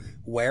go,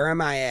 where am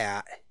I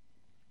at?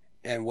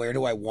 And where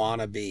do I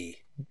want to be?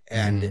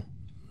 And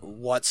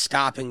what's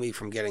stopping me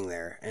from getting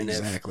there. And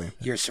Exactly.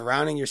 if you're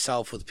surrounding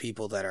yourself with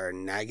people that are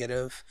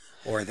negative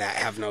or that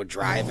have no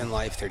drive in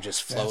life, they're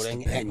just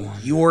floating, and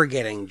you're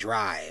getting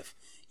drive.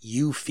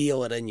 You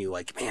feel it in you,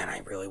 like, man, I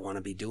really want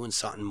to be doing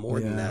something more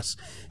than this.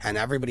 And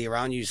everybody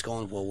around you is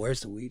going, well, where's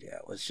the weed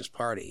at? Let's just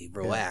party,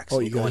 relax. Oh,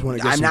 you guys want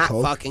to get I'm some not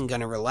coke? fucking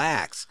going to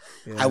relax.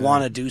 I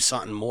want to do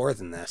something more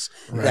than this.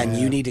 Then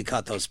you need to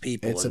cut those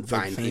people It's a and big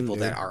find thing, people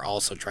dude. that are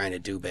also trying to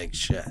do big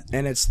shit.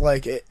 And it's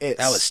like it's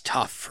That was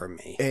tough for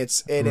me.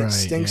 it Right,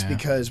 stinks yeah.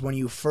 because when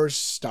you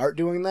first start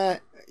doing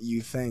that,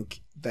 you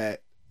think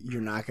that you're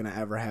not gonna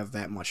ever have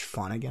that much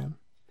fun again.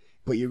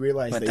 But you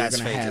realize But that that's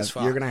you're gonna fake as have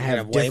fuck. you're gonna You're have gonna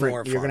have way different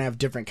more you're fun. gonna have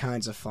different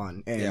kinds of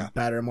fun and Yeah.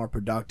 better, more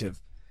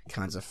productive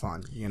kinds of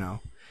fun. You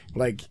know,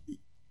 like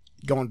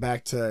going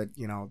back to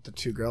the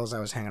two girls I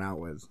was hanging out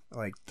with,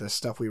 like the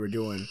stuff we were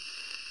doing.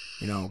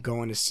 You know,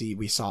 going to see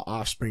we saw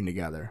Offspring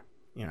together.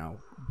 You know,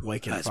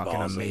 wicked That's fucking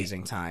ballsy.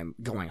 amazing time.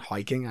 Going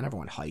hiking, I never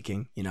went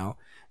hiking. You know,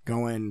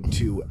 going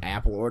to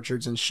apple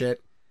orchards and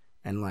shit.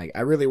 And like,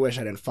 I really wish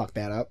I didn't fuck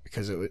that up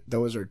because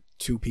those are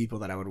two people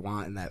that I would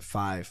want in that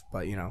 5.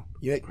 But you know,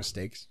 you make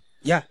mistakes.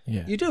 Yeah,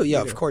 Yeah. you do.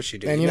 Yeah, of course you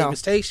do. And, you you make know-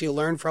 mistakes, you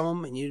learn from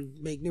them, and you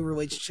make new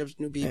relationships,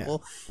 new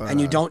people, but,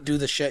 and you don't do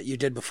the shit you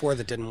did before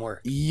that didn't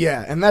work.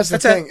 Yeah, and that's the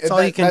That's it. thing. That's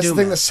all you can That's do, the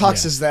thing man. that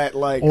sucks Yeah. is that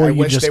like Or I you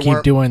wish just they keep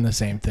weren't. doing the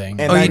same thing.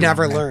 And Oh, then- you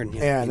never learn.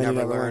 Yeah, and you then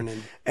never learn.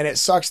 And it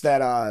sucks that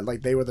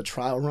like they were the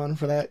trial run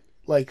for that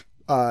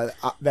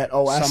that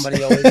OS.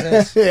 Somebody always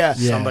is. yeah,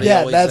 Somebody yeah.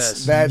 always That's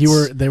is.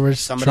 that's There was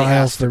Somebody trial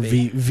has to for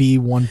be. V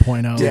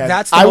 1.0. Dude, Yeah,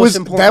 that's the I most was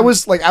important. that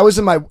was like I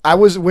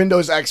was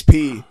Windows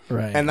XP,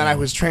 Right, and then I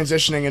was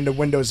transitioning into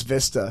Windows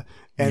Vista,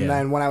 and Yeah.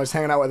 then when I was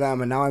hanging out with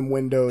them, and now I'm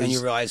Windows. And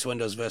you realize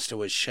Windows Vista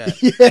was shit.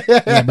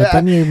 Yeah, but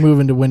then you move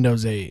into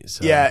Windows 8.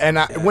 So. yeah,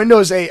 and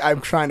Windows 8, I'm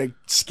trying to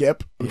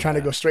skip. I'm trying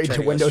to go straight Try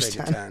to to go Windows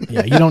straight 10. to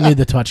Yeah, you don't need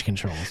the touch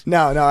controls.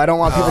 No, I don't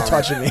want people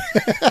touching me.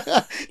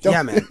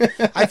 Yeah, man.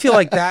 I feel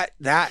like that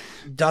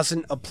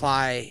doesn't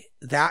apply.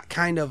 That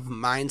kind of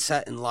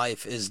mindset in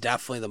life is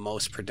definitely the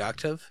most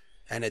productive,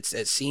 and it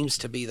seems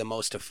to be the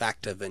most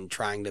effective in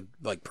trying to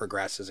like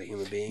progress as a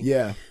human being.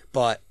 Yeah.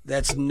 But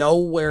that's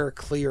nowhere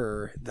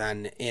clearer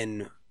than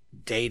in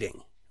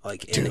dating,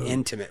 like in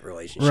intimate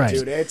relationships. Right.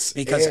 Dude, it's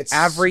Because it's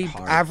every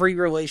hard.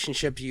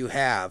 relationship you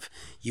have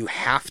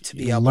to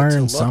be You able learn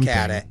to look something.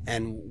 at it,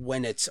 and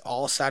when it's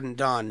all said and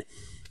done,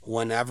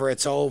 whenever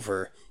it's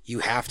over, you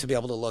have to be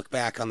able to look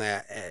back on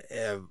that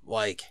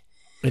like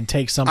It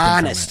takes something from it.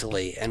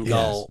 honestly and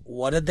go,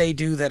 what did they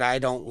do that I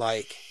don't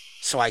like,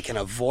 so I can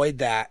avoid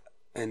that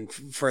in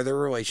further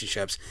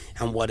relationships,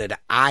 and what did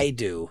I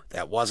do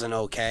that wasn't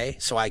okay,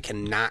 so I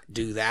can not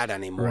do that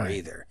anymore Right.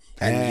 either.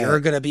 And That- you're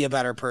going to be a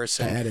better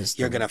person. that is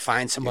You're the- going to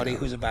find somebody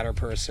who's a better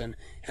person,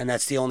 and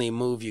that's the only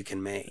move you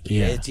can make.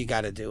 Yeah. You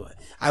got to do it.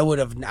 I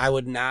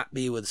would not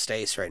be with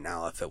Stace right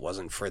now if it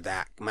wasn't for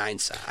that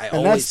mindset. I And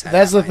always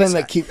that's had the thing mindset.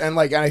 that keep and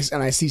like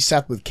I see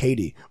Seth with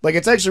Katie. Like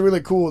it's actually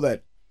really cool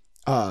that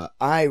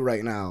I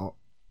right now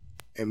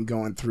am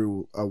going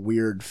through a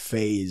weird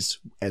phase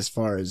as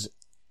far as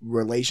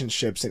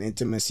relationships and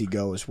intimacy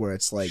goes, where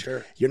it's like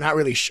Sure. you're not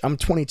really. I'm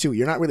 22.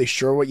 You're not really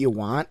sure what you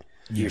want.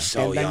 You're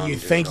so and then young. you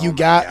dude. think Oh you my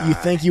got, you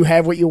God. think you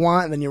have what you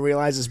want, and then you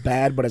realize it's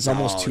bad, but it's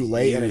almost No, too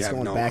late, and you it's have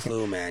going no back.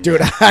 clue, man.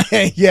 Dude,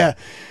 yeah,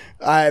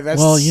 that's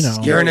Well, you know.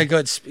 You're in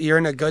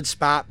a good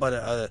spot,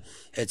 but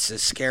it's a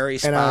scary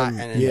spot.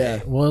 And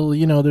yeah. Well,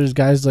 there's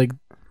guys like,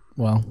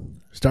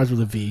 starts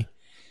with a V,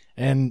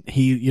 and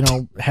he,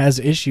 has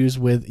issues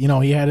with,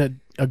 he had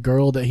a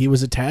girl that he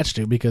was attached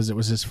to because it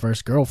was his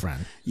first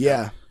girlfriend,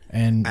 Yeah.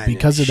 and and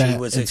because of she that,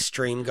 was it's-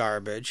 extreme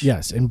garbage.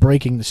 yes, and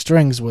breaking the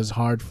strings was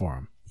hard for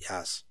him.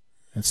 Yes.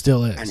 It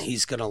still is. And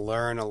he's going to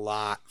learn a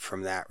lot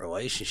from that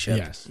relationship.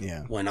 Yes.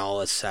 Yeah. When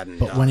all is said and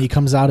But done. when he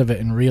comes out of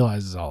it and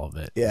realizes all of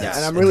it, Yeah, Yes,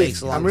 and it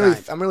takes a long time.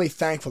 I'm really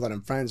thankful that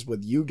I'm friends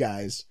with you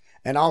guys,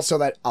 and also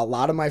that a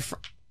lot of my,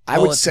 I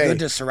Well, would it's say, good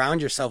to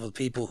surround yourself with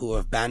people who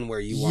have been where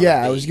you want to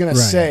yeah, be. I was gonna Right.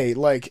 say,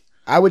 like,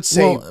 I would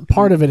say, well,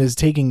 part of it is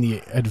taking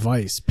the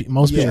advice.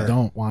 Most people Yeah.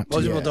 don't want to.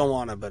 Most people don't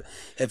want to, but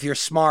if you're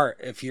smart,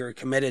 if you're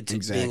committed to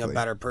being a Exactly.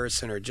 better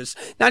person, or just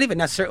not even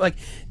necessarily like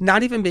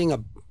not even being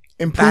a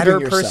improving better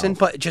yourself. person,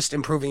 but just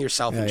improving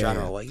yourself in yeah,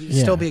 general. yeah. Like you can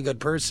still be a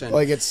good person,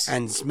 Like, it's-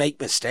 and make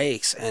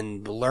mistakes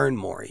and learn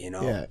more.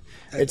 Yeah,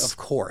 of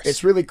course.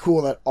 It's really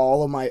cool that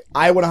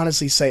I would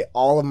honestly say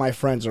all of my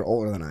friends are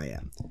older than I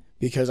am,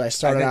 because I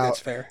started think out, that's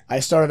fair. I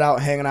started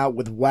out hanging out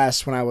with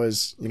Wes when I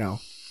was,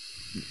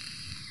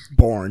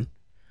 born.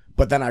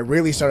 But then I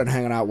really started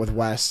hanging out with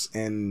Wes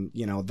and,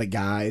 the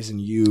guys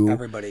and you.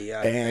 Everybody,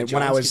 yeah. And Johnski's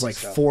when I was and like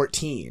stuff.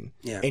 14.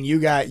 Yeah. And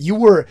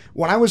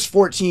when I was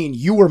 14,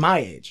 you were my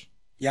age.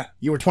 Yeah.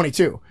 You were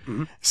 22.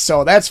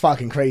 So that's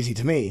fucking crazy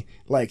to me.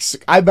 Like,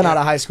 I've been out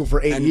of high school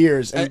for 8 And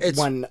years. And it's-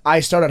 when I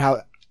started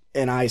out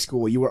in high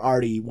school, you were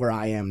already where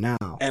I am now.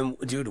 And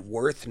dude,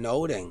 worth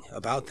noting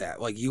about that.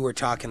 Like you were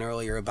talking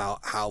earlier about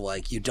how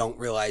like you don't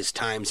realize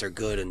times are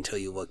good until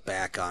you look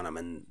back on them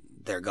and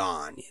they're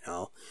gone,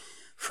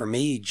 For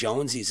me,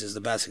 Jonesy's is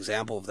the best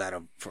example of that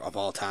of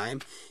all time,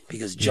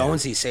 because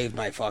Jonesy saved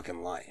my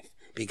fucking life.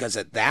 because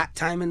at that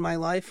time in my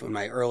life, in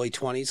my early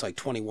 20s, like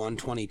 21,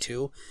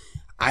 22,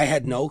 I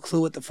had no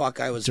clue what the fuck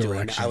I was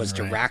doing. I was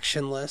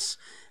directionless.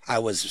 I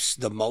was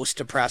the most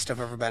depressed I've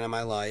ever been in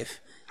my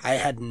life. I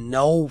had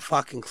no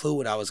fucking clue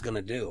what I was going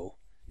to do.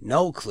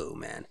 No clue,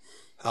 man.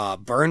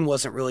 Byrne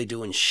wasn't really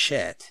doing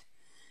shit.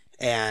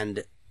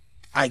 And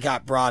I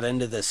got brought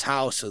into this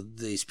house with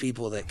these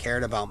people that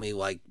cared about me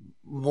like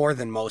more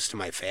than most of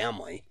my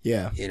family.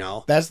 Yeah. You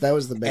know? That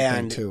was the big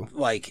thing too.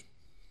 Like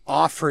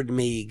offered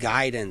me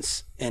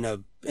guidance in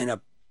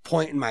a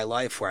point in my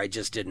life where I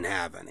just didn't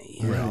have any,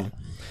 you know?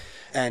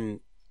 And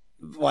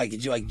like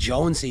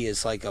Jonesy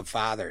is like a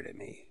father to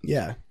me.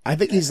 Yeah. I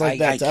think he's like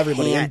that to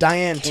everybody. And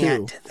Diane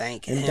too.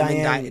 Thank and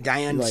him.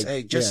 Diane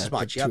like, just as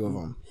much. The two of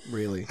them,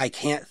 really. I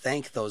can't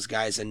thank those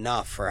guys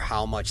enough for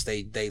how much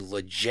they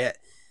legit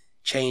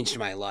changed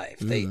my life.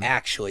 They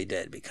actually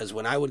did, because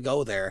when I would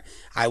go there,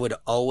 I would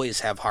always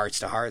have hearts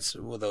to hearts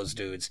with those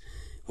dudes,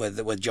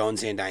 with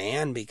Jonesy and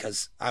Diane,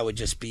 because I would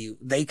just be,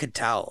 they could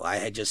tell I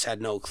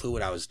had no clue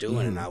what I was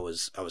doing, and I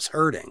was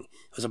hurting.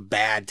 It was a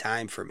bad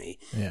time for me.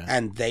 Yeah.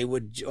 And they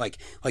would like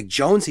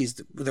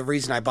Jonesy's the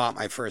reason I bought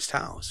my first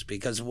house,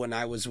 because when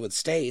I was with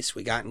Stace,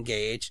 we got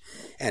engaged,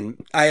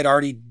 and I had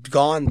already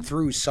gone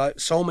through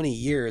so many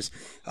years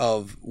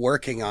of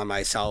working on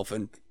myself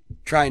and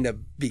trying to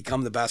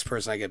become the best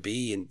person I could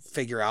be and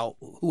figure out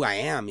who I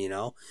am, you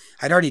know.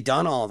 I'd already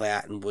done all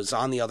that and was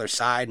on the other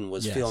side and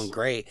was feeling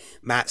great.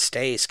 Matt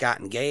Stace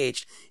got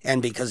engaged,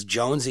 and because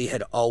Jonesy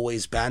had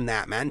always been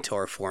that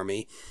mentor for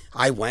me,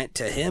 I went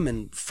to him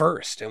and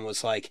first and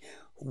was like,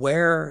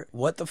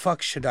 what the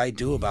fuck should I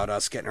do about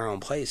us getting our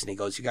own place? And he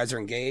goes, you guys are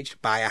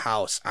engaged, buy a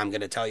house. I'm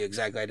going to tell you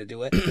exactly how to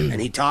do it.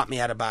 And he taught me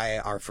how to buy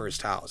our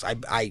first house.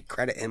 I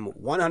credit him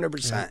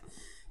 100%.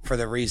 For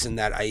the reason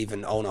that I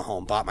even own a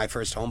home. Bought my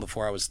first home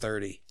before I was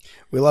 30.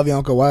 We love you,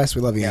 Uncle Wes.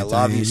 We love you, Yeah, Aunt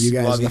love Diane. you.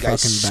 guys Love are you the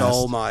guys fucking so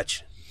best.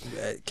 much.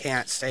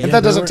 Can't stay. But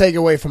that doesn't take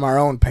away from our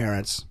own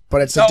parents.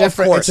 But it's a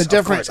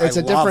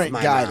different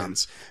my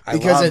guidance. mom.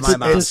 Because I love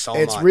my mom so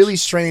it's much. really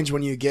strange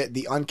when you get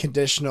the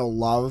unconditional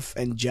love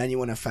and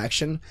genuine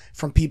affection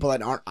from people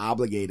that aren't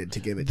obligated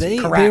to give it to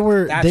you.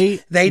 Correct.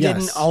 They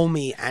didn't yes. owe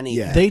me anything.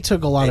 Yeah. They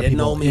took a lot They of didn't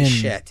people owe me in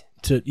shit.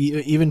 to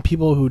even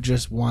people who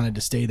just wanted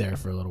to stay there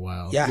for a little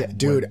while. Yeah.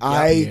 Dude, would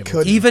I be able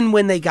could to. Even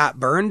when they got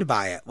burned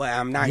by it. Well,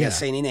 I'm not Yeah. gonna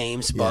say any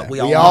names, but Yeah.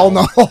 we We all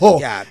all know.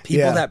 Yeah,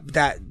 people Yeah.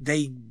 that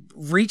they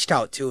reached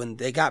out to and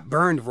they got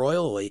burned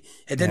royally.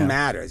 It didn't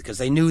matter because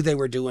they knew they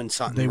were doing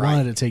something They right.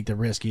 wanted to take the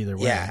risk either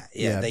way.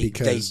 Yeah, they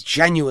because-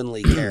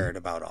 genuinely cared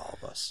about all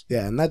of us.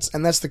 Yeah, and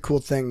that's the cool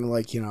thing,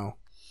 like, you know,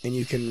 and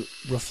you can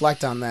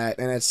reflect on that,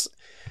 and it's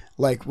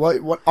like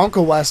what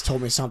Uncle Wes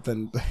told me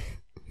something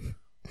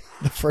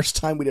the first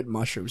time we did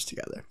mushrooms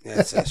together. Yeah,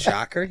 it's a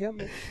shocker. Yeah,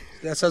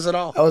 that says it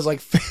all. I was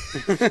like,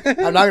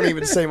 I'm not gonna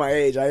even say my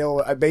age. I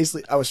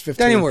was 15.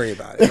 Don't even worry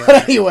about it.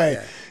 But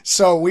anyway,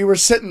 so we were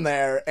sitting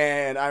there,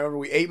 and I remember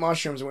we ate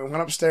mushrooms, and we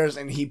went upstairs,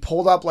 and he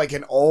pulled up like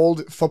an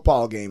old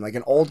football game, like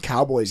an old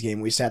Cowboys game.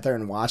 We sat there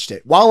and watched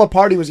it while a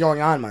party was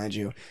going on, mind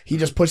you. He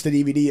just pushed the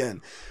DVD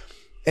in,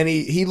 and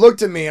he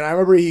looked at me, and I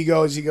remember he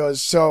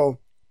goes, so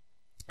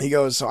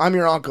I'm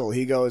your uncle.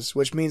 He goes,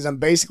 which means I'm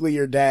basically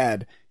your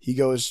dad. He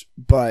goes,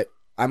 but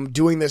I'm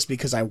doing this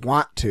because I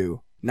want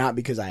to, not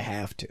because I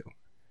have to.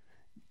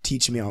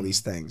 Teach me all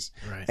these things.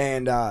 Right.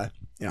 And,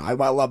 you know, I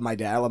love my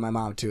dad. I love my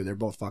mom too. They're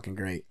both fucking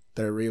great.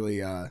 They're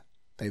really, I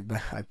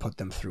put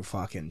them through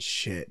fucking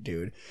shit,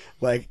 dude.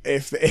 Like,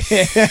 if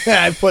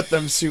I put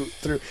them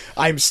through,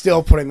 I'm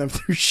still putting them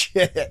through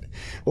shit.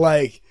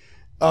 Like,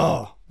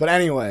 oh, but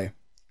anyway,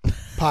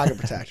 pocket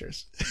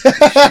protectors.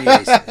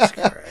 Jesus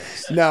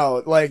Christ.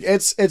 No, like,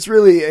 it's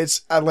really,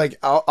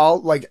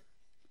 I'll like,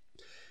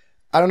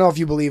 I don't know if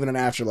you believe in an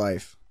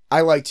afterlife.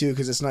 I like to,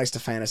 because it's nice to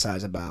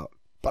fantasize about.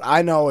 But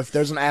I know if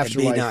there's an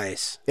afterlife, It'd be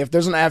nice. If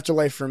there's an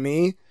afterlife for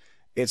me,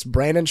 it's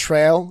Brandon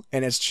Trail,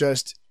 and it's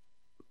just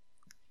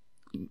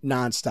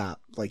nonstop.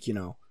 Like, you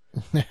know,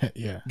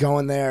 Yeah.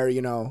 going there,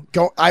 you know,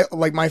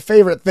 my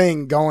favorite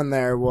thing going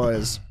there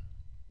was,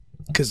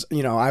 because,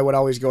 you know, I would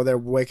always go there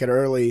wicked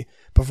early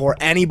before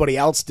anybody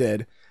else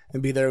did,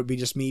 and there would be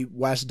just me,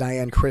 Wes,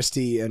 Diane,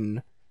 Christy,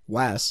 and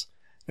Wes,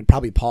 and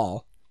probably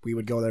Paul. We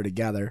would go there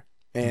together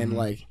and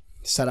like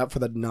set up for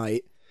the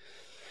night,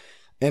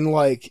 and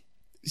like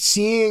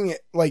seeing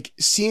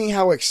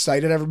how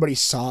excited everybody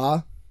seeing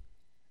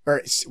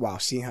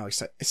how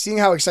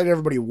excited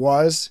everybody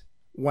was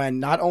when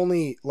not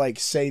only like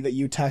say that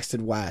you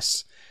texted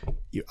Wes,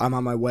 I'm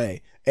on my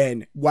way,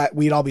 and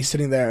we'd all be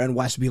sitting there and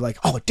Wes would be like,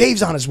 oh,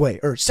 Dave's on his way,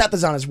 or Seth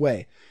is on his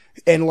way,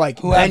 and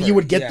like then you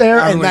would get there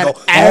and then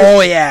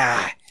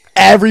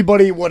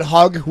everybody would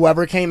hug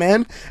whoever came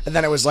in, and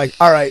then it was like,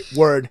 all right,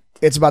 word,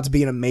 it's about to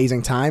be an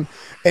amazing time.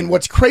 And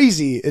what's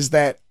crazy is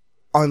that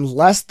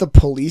unless the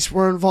police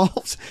were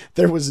involved,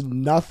 there was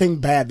nothing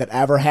bad that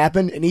ever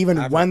happened. And even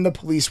when the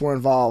police were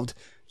involved,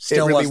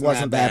 Still it really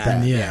wasn't that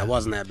bad. Yeah, it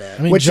wasn't that bad.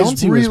 I mean, Which is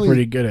Jonesy was really-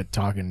 pretty good at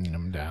talking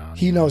them down.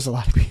 He knows a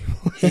lot of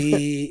people.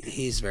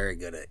 He's very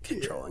good at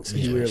controlling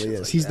situations. He really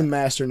is. like He's that. the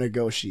master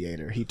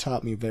negotiator. He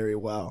taught me very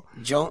well.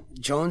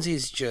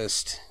 Jonesy's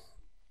just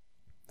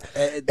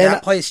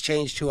That place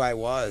changed who I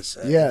was.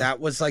 Yeah. That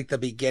was like the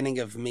beginning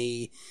of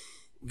me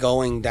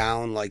going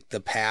down like the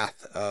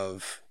path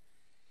of,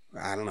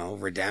 I don't know,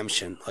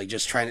 redemption. Like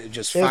just trying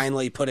to,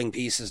 finally putting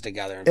pieces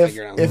together and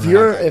figuring out if who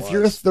you're the heck I if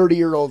you're a was.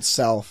 30-year-old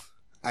self,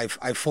 I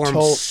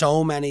formed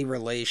so many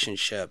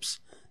relationships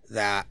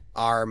that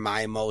are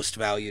my most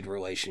valued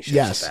relationships.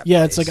 Yes. at that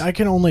Yeah, it's place. like I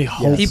can only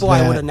hope people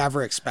that, I would have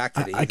never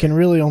expected. I can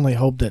really only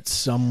hope that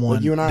someone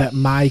Well, you and I- that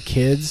my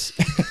kids,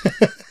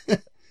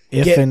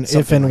 Get if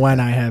something and like when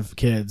I have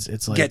kids,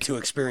 it's like get to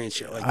experience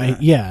shit like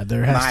that.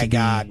 there has My to be.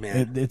 God,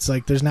 man. It's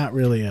like there's not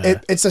really a.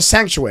 it's a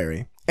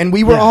sanctuary, and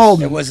we were Yes.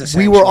 all It was a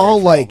we were sanctuary all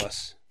for like all of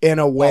us. in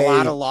a way A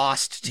lot of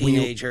lost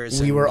teenagers.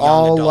 we and were young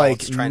all adults like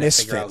trying to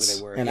figure out who misfits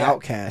they were. and Yeah.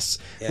 outcasts.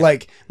 Yeah.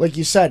 Like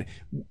you said,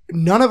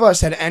 none of us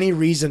had any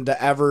reason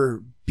to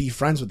ever be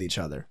friends with each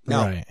other.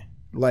 No. Right.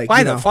 Like Why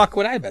you the know, fuck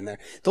would I have been there?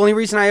 The only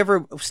reason I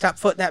ever stepped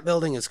foot in that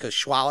building is because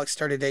Schwalik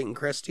started dating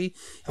Christy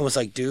and was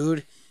like,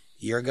 dude,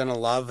 you're going to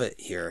love it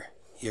here.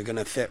 You're going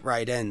to fit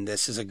right in.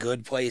 This is a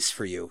good place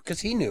for you. Because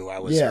he knew I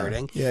was Yeah.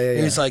 hurting. Yeah.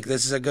 He was like,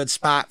 this is a good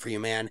spot for you,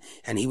 man.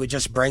 And he would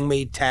just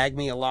tag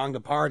me along to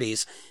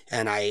parties.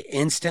 And I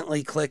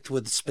instantly clicked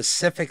with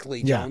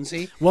specifically Yeah.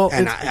 Jonesy. Well,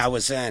 and it's- I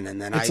was in.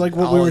 And then It's like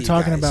what we all were you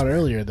talking guys, about man.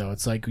 earlier, though.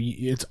 It's like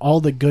it's all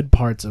the good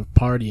parts of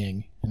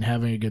partying and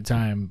having a good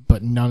time,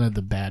 but none of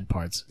the bad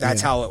parts.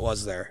 That's how it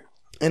was there.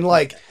 and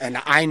like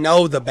And I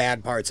know the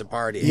bad parts of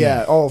partying.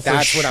 yeah, oh, for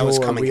That's what I was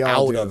sure, coming we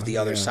all out do. of the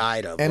other Yeah.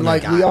 side of. And when I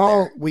like got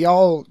we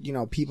all, there. you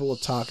know, people will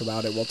talk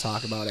about it. We'll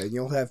talk about it, and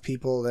you'll have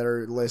people that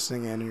are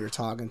listening in, and you're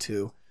talking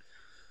to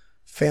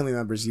family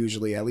members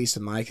usually, at least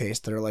in my case,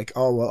 that are like,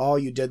 "Oh, well, all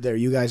you did there,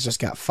 you guys just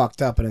got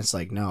fucked up," and it's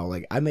like, no,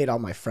 like I made all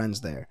my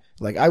friends there.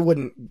 Like I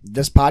wouldn't,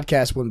 this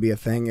podcast wouldn't be a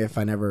thing if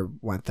I never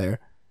went there.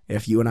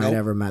 If you and I Nope.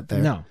 never met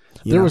there, No,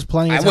 You there know? was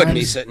plenty of I times. wouldn't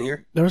be sitting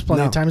here. There was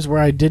plenty No. of times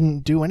where I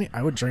didn't do any.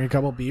 I would drink a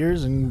couple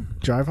beers and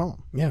drive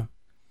home. yeah,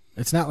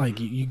 It's not like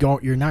you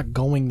go. You're not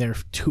going there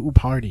to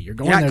party. You're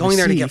going You're not there going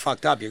there to see- get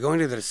fucked up. You're going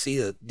there to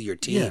see your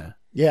team. Yeah.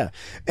 yeah.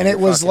 And it Your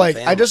was fucking like I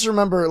family. just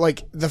remember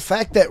like the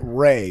fact that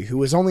Ray, who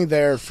was only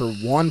there for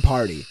one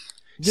party,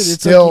 Dude, it's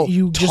still like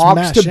you just talks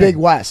mash to in. Big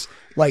West.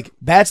 Like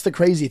that's the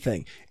crazy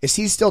thing is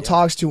he still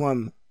talks to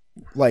him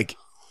like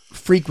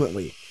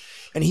frequently,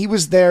 and he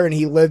was there and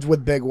he lived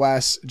with Big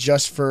West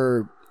just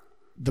for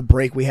the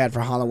break we had for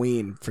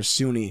Halloween for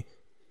SUNY,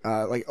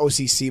 like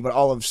OCC, but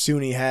all of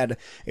SUNY had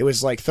it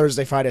was like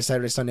Thursday, Friday,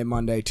 Saturday, Sunday,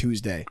 Monday,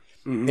 Tuesday,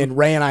 and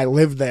Ray and I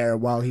lived there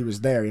while he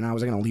was there. You know, I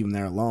wasn't gonna leave him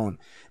there alone,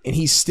 and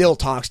he still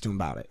talks to him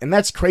about it, and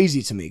that's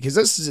crazy to me because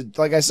this is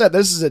like I said,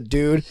 this is a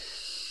dude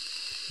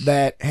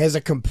that has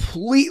a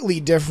completely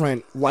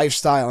different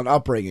lifestyle and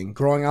upbringing,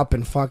 growing up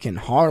in fucking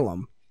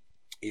Harlem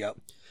Yep.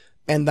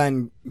 and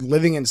then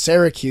living in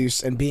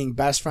Syracuse and being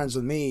best friends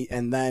with me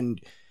and then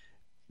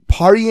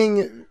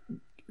partying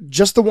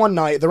just the one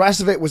night. The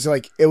rest of it was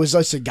like, it was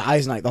just a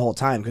guy's night the whole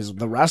time because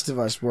the rest of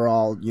us were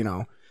all, you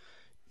know,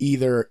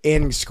 either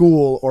in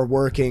school or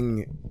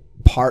working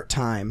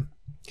part-time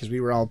because we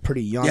were all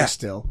pretty young Yeah.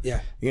 still.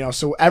 Yeah. You know,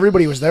 so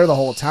everybody was there the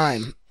whole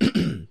time.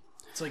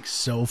 It's like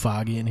so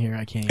foggy in here.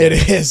 I can't. It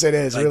is. It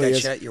is. Like really that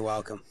is. shit. You're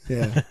welcome.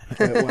 Yeah.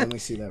 When we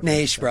see that.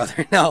 Nash,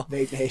 brother. No.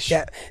 Nash.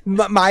 Yeah.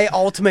 My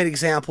ultimate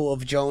example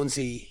of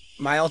Jonesy's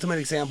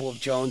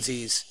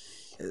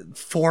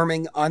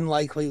forming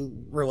unlikely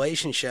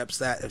relationships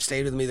that have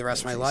stayed with me the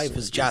rest of my life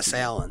is Jess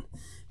Allen.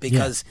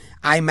 Because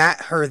I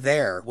met her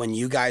there when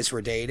you guys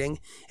were dating,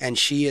 and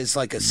she is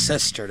like a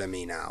sister to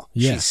me now.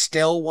 Yeah. She's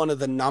still one of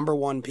the number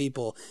one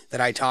people that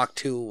I talk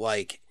to,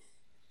 like,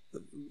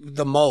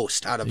 the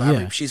most out of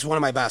every. Yeah. She's one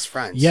of my best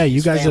friends. Yeah, you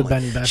She's guys have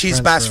family. been best She's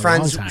friends best for a long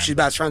friends. time. She's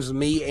best friends with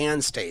me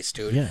and Stace,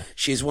 dude. Yeah.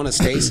 She's one of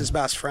Stace's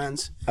best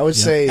friends. I would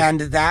say. And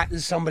that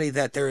is somebody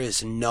that there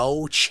is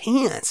no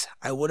chance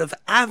I would have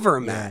ever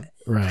met.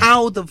 Right.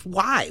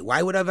 Why?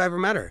 Why would I have ever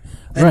met her?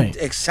 And Right.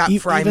 Except E-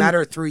 for I even- met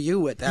her through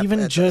you at that Even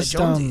at just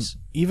Jonesy's.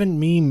 even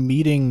me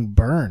meeting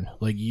Burn,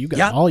 like you guys,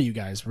 Yeah. all you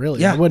guys,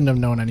 really. Yeah. I wouldn't have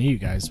known any of you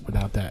guys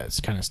without that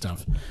kind of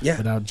stuff. Yeah.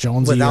 Without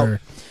Jonesy Without-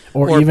 or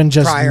or even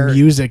just prior-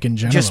 music in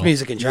general. Just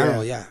music in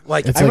general, yeah.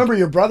 Like It's I like- remember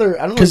your brother.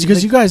 I don't know.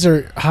 because you guys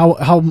are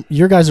how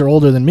your guys are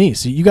older than me,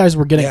 so you guys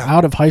were getting Yeah.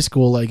 out of high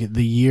school like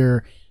the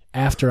year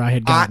after I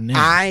had gotten in.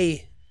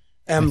 I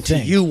am I to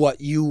think. you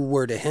what you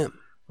were to him.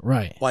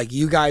 Right. Like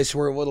you guys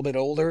were a little bit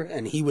older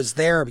and he was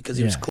there because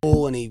he was Yeah.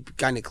 cool and he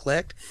kind of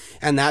clicked.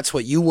 And that's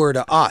what you were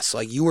to us.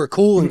 Like you were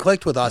cool and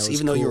clicked with us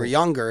even though you were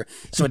younger.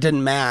 So it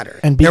didn't matter.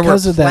 And there were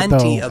because of that,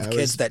 plenty though- of That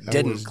kids was- that that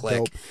didn't was click.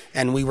 dope.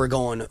 And we were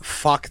going,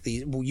 fuck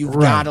these. You've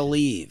Right. got to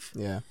leave.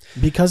 Yeah.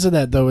 Because of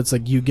that, though, it's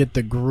like you get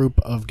the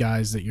group of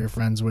guys that you're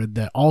friends with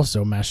that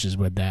also meshes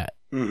with that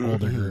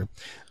older group.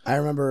 I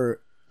remember,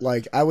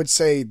 like, I would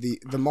say the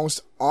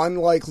most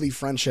unlikely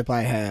friendship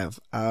I have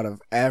out of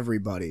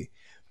everybody.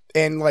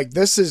 And, like,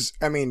 this is,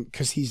 I mean,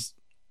 because he's,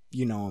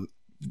 you know,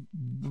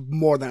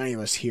 more than any of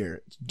us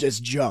here,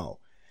 just Joe.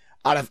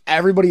 Out of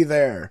everybody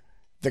there,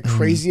 the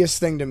craziest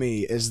thing to me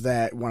is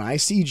that when I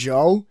see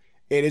Joe,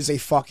 it is a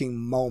fucking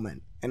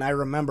moment. And I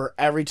remember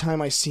every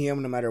time I see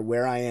him, no matter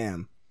where I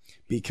am,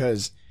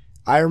 because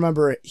I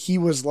remember he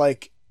was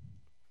like,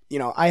 you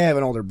know, I have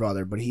an older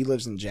brother, but he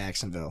lives in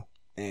Jacksonville.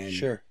 And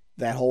Sure.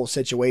 that whole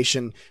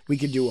situation, we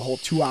could do a whole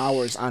 2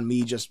 hours on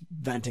me just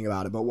venting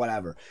about it, but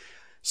whatever.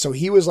 So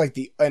he was like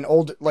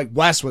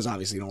Wes was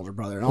obviously an older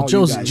brother. And all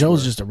Joe's you guys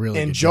Joe's were. just a really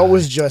And good Joe guy.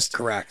 was just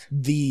Correct.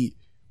 the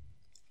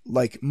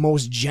like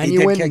most He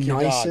genuine, did kick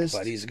your nicest.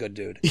 dog, but he's a good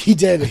dude. He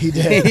did.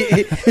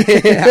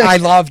 I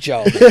love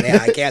Joe. Man. Yeah,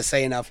 I can't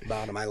say enough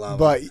about him. I love him.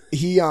 But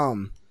he,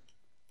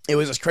 it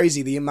was just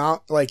crazy. The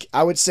amount, like,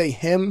 I would say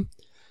Joe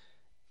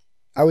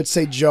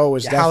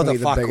was How definitely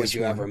the fuck biggest would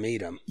you one. ever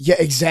meet him? Yeah,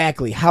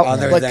 exactly. How,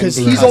 Other like, than because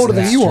because he's older of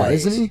than that you are,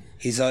 race. isn't he?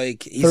 He's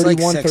like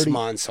 31, 6 30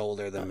 months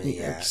older than me.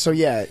 Yeah. So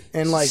yeah,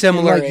 and like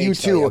Similar and like you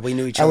age, too. though, yeah. We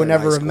knew each I other would in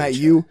never high have school met and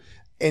you.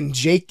 And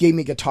Jake gave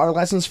me guitar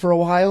lessons for a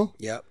while.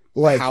 Yep.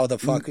 Like How the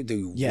fuck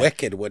do yeah.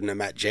 Wicked wouldn't have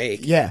met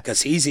Jake? Yeah.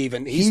 Because he's He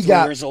 3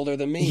 got- years older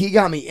than me. He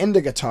got me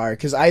into guitar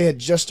because I had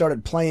just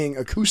started playing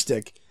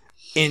acoustic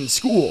in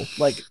school.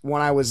 Like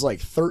when I was like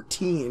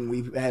 13,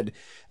 we had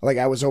like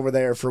I was over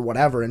there for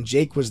whatever, and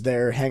Jake was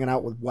there hanging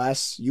out with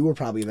Wes. You were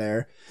probably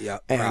there. Yeah,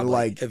 and probably.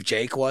 like If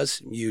Jake was,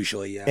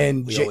 usually, yeah.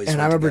 and we Ja- always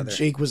and I went remember together.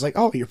 Jake was like,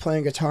 "Oh, you're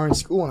playing guitar in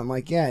school," and I'm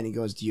like, "Yeah." And he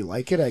goes, "Do you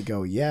like it?" I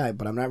go, "Yeah,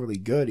 but I'm not really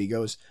good." He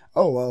goes,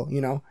 "Oh well,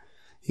 you know."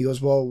 He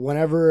goes, "Well,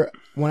 whenever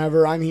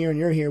I'm here and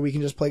you're here, we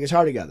can just play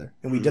guitar together."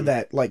 And we did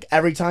that like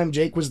every time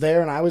Jake was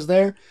there and I was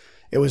there.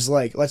 It was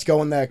like, let's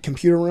go in the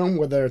computer room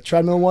where the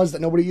treadmill was that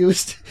nobody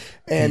used,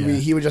 and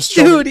he would just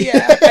show Dude, me-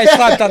 yeah. I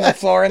slept on the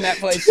floor in that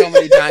place so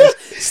many times.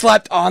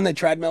 Slept on the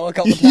treadmill a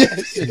couple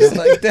times. Just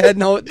like that.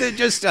 No,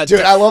 just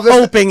Dude, I love this.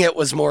 hoping it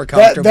was more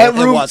comfortable. that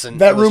room. It wasn't.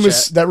 That It was room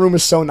is shit. that room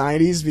is so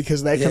 90s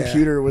because that Yeah.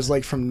 computer was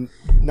like from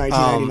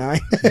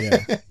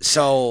 1999.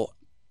 So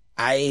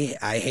I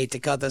hate to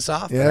cut this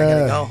off, but yeah,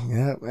 I gotta go.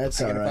 yeah,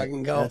 that's I all gotta right.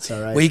 fucking go. That's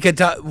all right. We could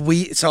talk.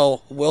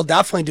 So we'll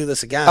definitely do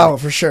this again. Oh,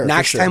 for sure, for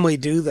Next sure. time we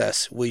do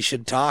this, we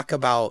should talk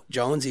about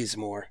Jonesy's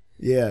more.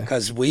 yeah.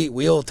 Because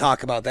we'll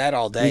talk about that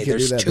all day. We could do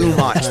There's that too all the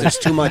much. time. There's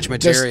too much Just,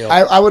 material.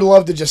 I would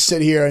love to just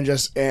sit here and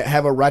just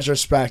have a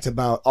retrospect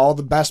about all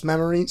the best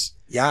memories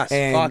yes,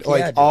 and fuck like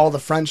yeah, dude. all the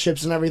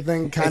friendships and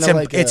everything. Kind It's, of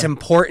like it's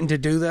important to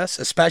do this,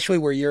 especially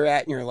where you're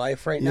at in your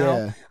life right now.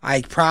 Yeah.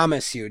 I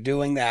promise you,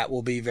 doing that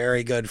will be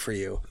very good for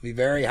you. Be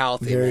very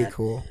healthy. very man.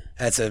 cool.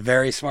 That's a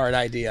very smart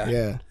idea.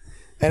 Yeah.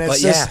 And But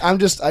it's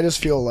just, I just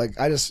feel like,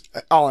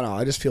 all in all,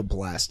 I just feel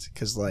blessed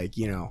because, like,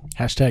 you know,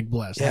 Hashtag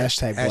blessed.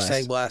 hashtag blessed.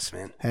 Hashtag blessed,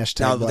 man. Hashtag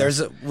Now,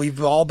 blessed.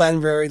 we've all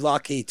been very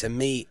lucky to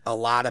meet a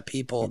lot of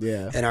people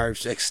Yeah. in our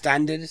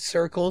extended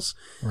circles.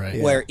 Right.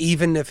 Where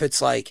even if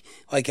it's like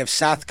if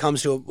Seth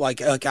comes to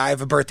like I have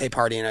a birthday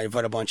party and I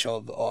invite a bunch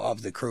of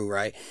the crew,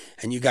 right?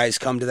 And you guys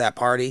come to that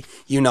party,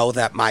 you know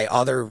that my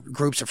other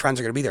groups of friends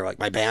are going to be there. Like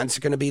my band's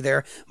going to be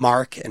there,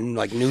 Mark and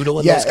like Noodle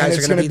and Yeah, those and guys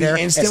it's are going to gonna be be there.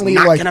 instantly, it's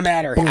not like, going to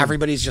matter. boom.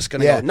 Everybody's just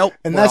going to Yeah. go, nope,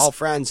 And we're that's- all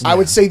friends. I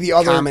would say the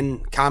other,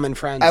 common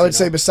friends. I would you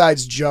say know?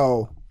 besides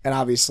Joe and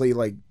obviously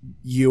like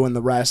you and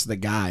the rest of the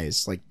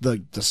guys, like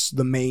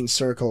the main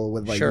circle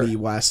with like Sure. me,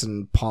 Wes,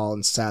 and Paul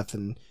and Seth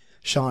and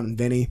Sean and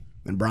Vinny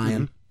and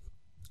Brian,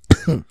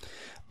 Mm-hmm.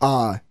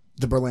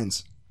 the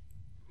Berlins.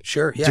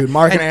 Sure, yeah. Dude,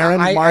 Mark and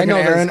Aaron- I Mark know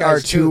and those Aaron guys are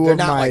too. two They're of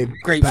not, my like,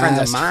 great friends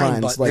of best mine,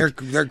 friends. but Like,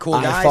 they're cool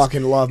I guys.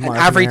 fucking love And Mark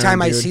and every Aaron,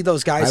 time I dude. see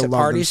those guys I at love them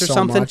parties or so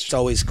something, much. it's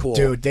always cool.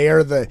 Dude, they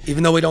are the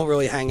Even though we don't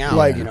really hang out,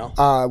 like you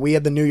know. we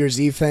had the New Year's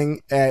Eve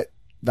thing at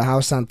the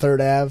house on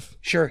 3rd Ave.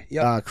 Sure,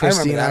 yeah. I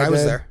Christy remember and that. I was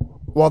did. there.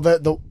 Well,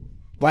 the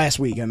last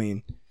week, I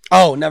mean.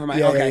 Oh, never mind.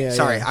 Yeah, okay, yeah,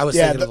 sorry. yeah. I was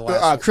thinking of the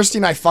last. Christy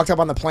and I fucked up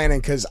on the planning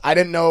because I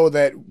didn't know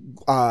that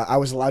I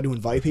was allowed to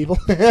invite people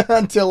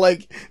until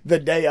like the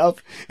day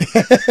of.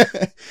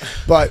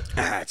 But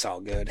It's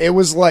all good. it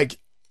was like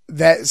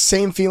that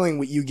same feeling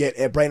what you get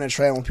at Brandon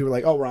Trail when people are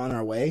like, "Oh, we're on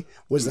our way,"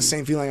 was the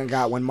same feeling I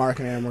got when Mark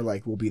and Aaron were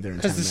like, "We'll be there in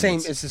 10 It's the same.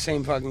 minutes." It's the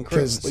same fucking crew.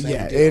 'Cause, It's the same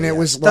yeah, deal, and it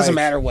was doesn't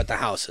like- matter what the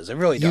house is. It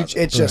really You- doesn't.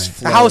 it just Right.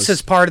 The flows. house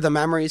is part of the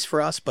memories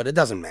for us, but it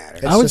doesn't matter.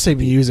 It's I would just- say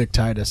music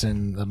tied us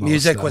in the most.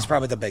 Music though. was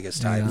probably the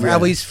biggest time, Yeah.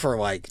 at least for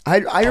like. I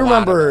a lot of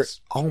remember.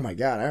 us. Oh my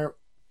god!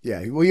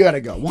 Yeah. Well, you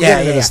gotta go. We'll get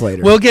into this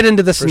later. We'll get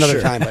into this For another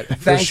sure. time. But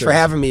thanks sure. for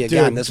having me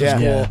again. Dude, This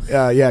was yeah.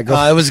 cool. Yeah.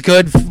 Go. It was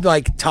good,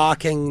 like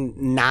talking.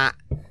 Not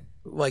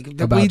like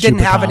About we didn't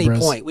have any chupacabras.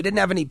 point. We didn't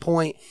have any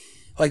point.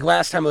 Like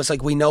last time, it was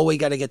like we know we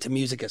got to get to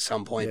music at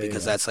some point Yeah,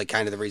 because yeah. that's like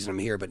kind of the reason I'm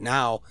here. But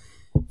now,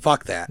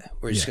 fuck that.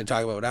 We're just gonna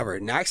talk about whatever.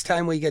 Next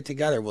time we get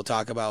together, we'll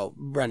talk about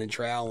Brendan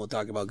Trail. We'll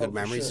talk about good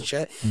memories and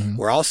shit. Mm-hmm.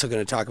 We're also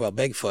gonna talk about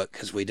Bigfoot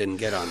because we didn't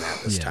get on that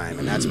this time,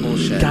 and that's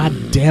bullshit. God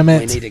damn we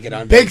it! need to get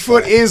on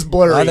Bigfoot is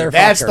blurry. Motherfucker,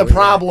 That's the we-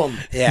 problem.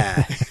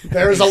 Yeah.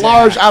 There is a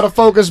large, out of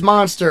focus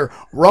monster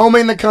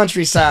roaming the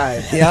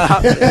countryside. Yeah,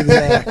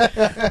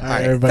 exactly. All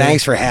right, everybody.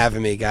 thanks for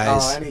having me,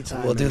 guys. Oh,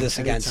 anytime, we'll do man. this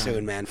again Anytime.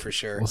 soon, man, for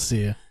sure. We'll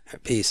see you.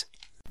 Peace.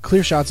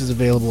 Clear Shots is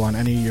available on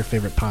any of your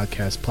favorite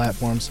podcast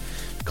platforms.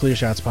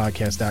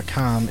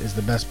 ClearShotsPodcast.com is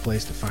the best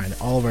place to find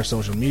all of our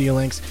social media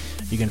links.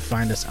 You can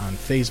find us on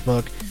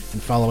Facebook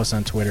and follow us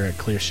on Twitter at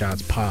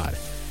ClearShotsPod.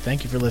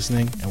 Thank you for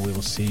listening, and we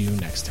will see you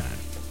next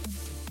time.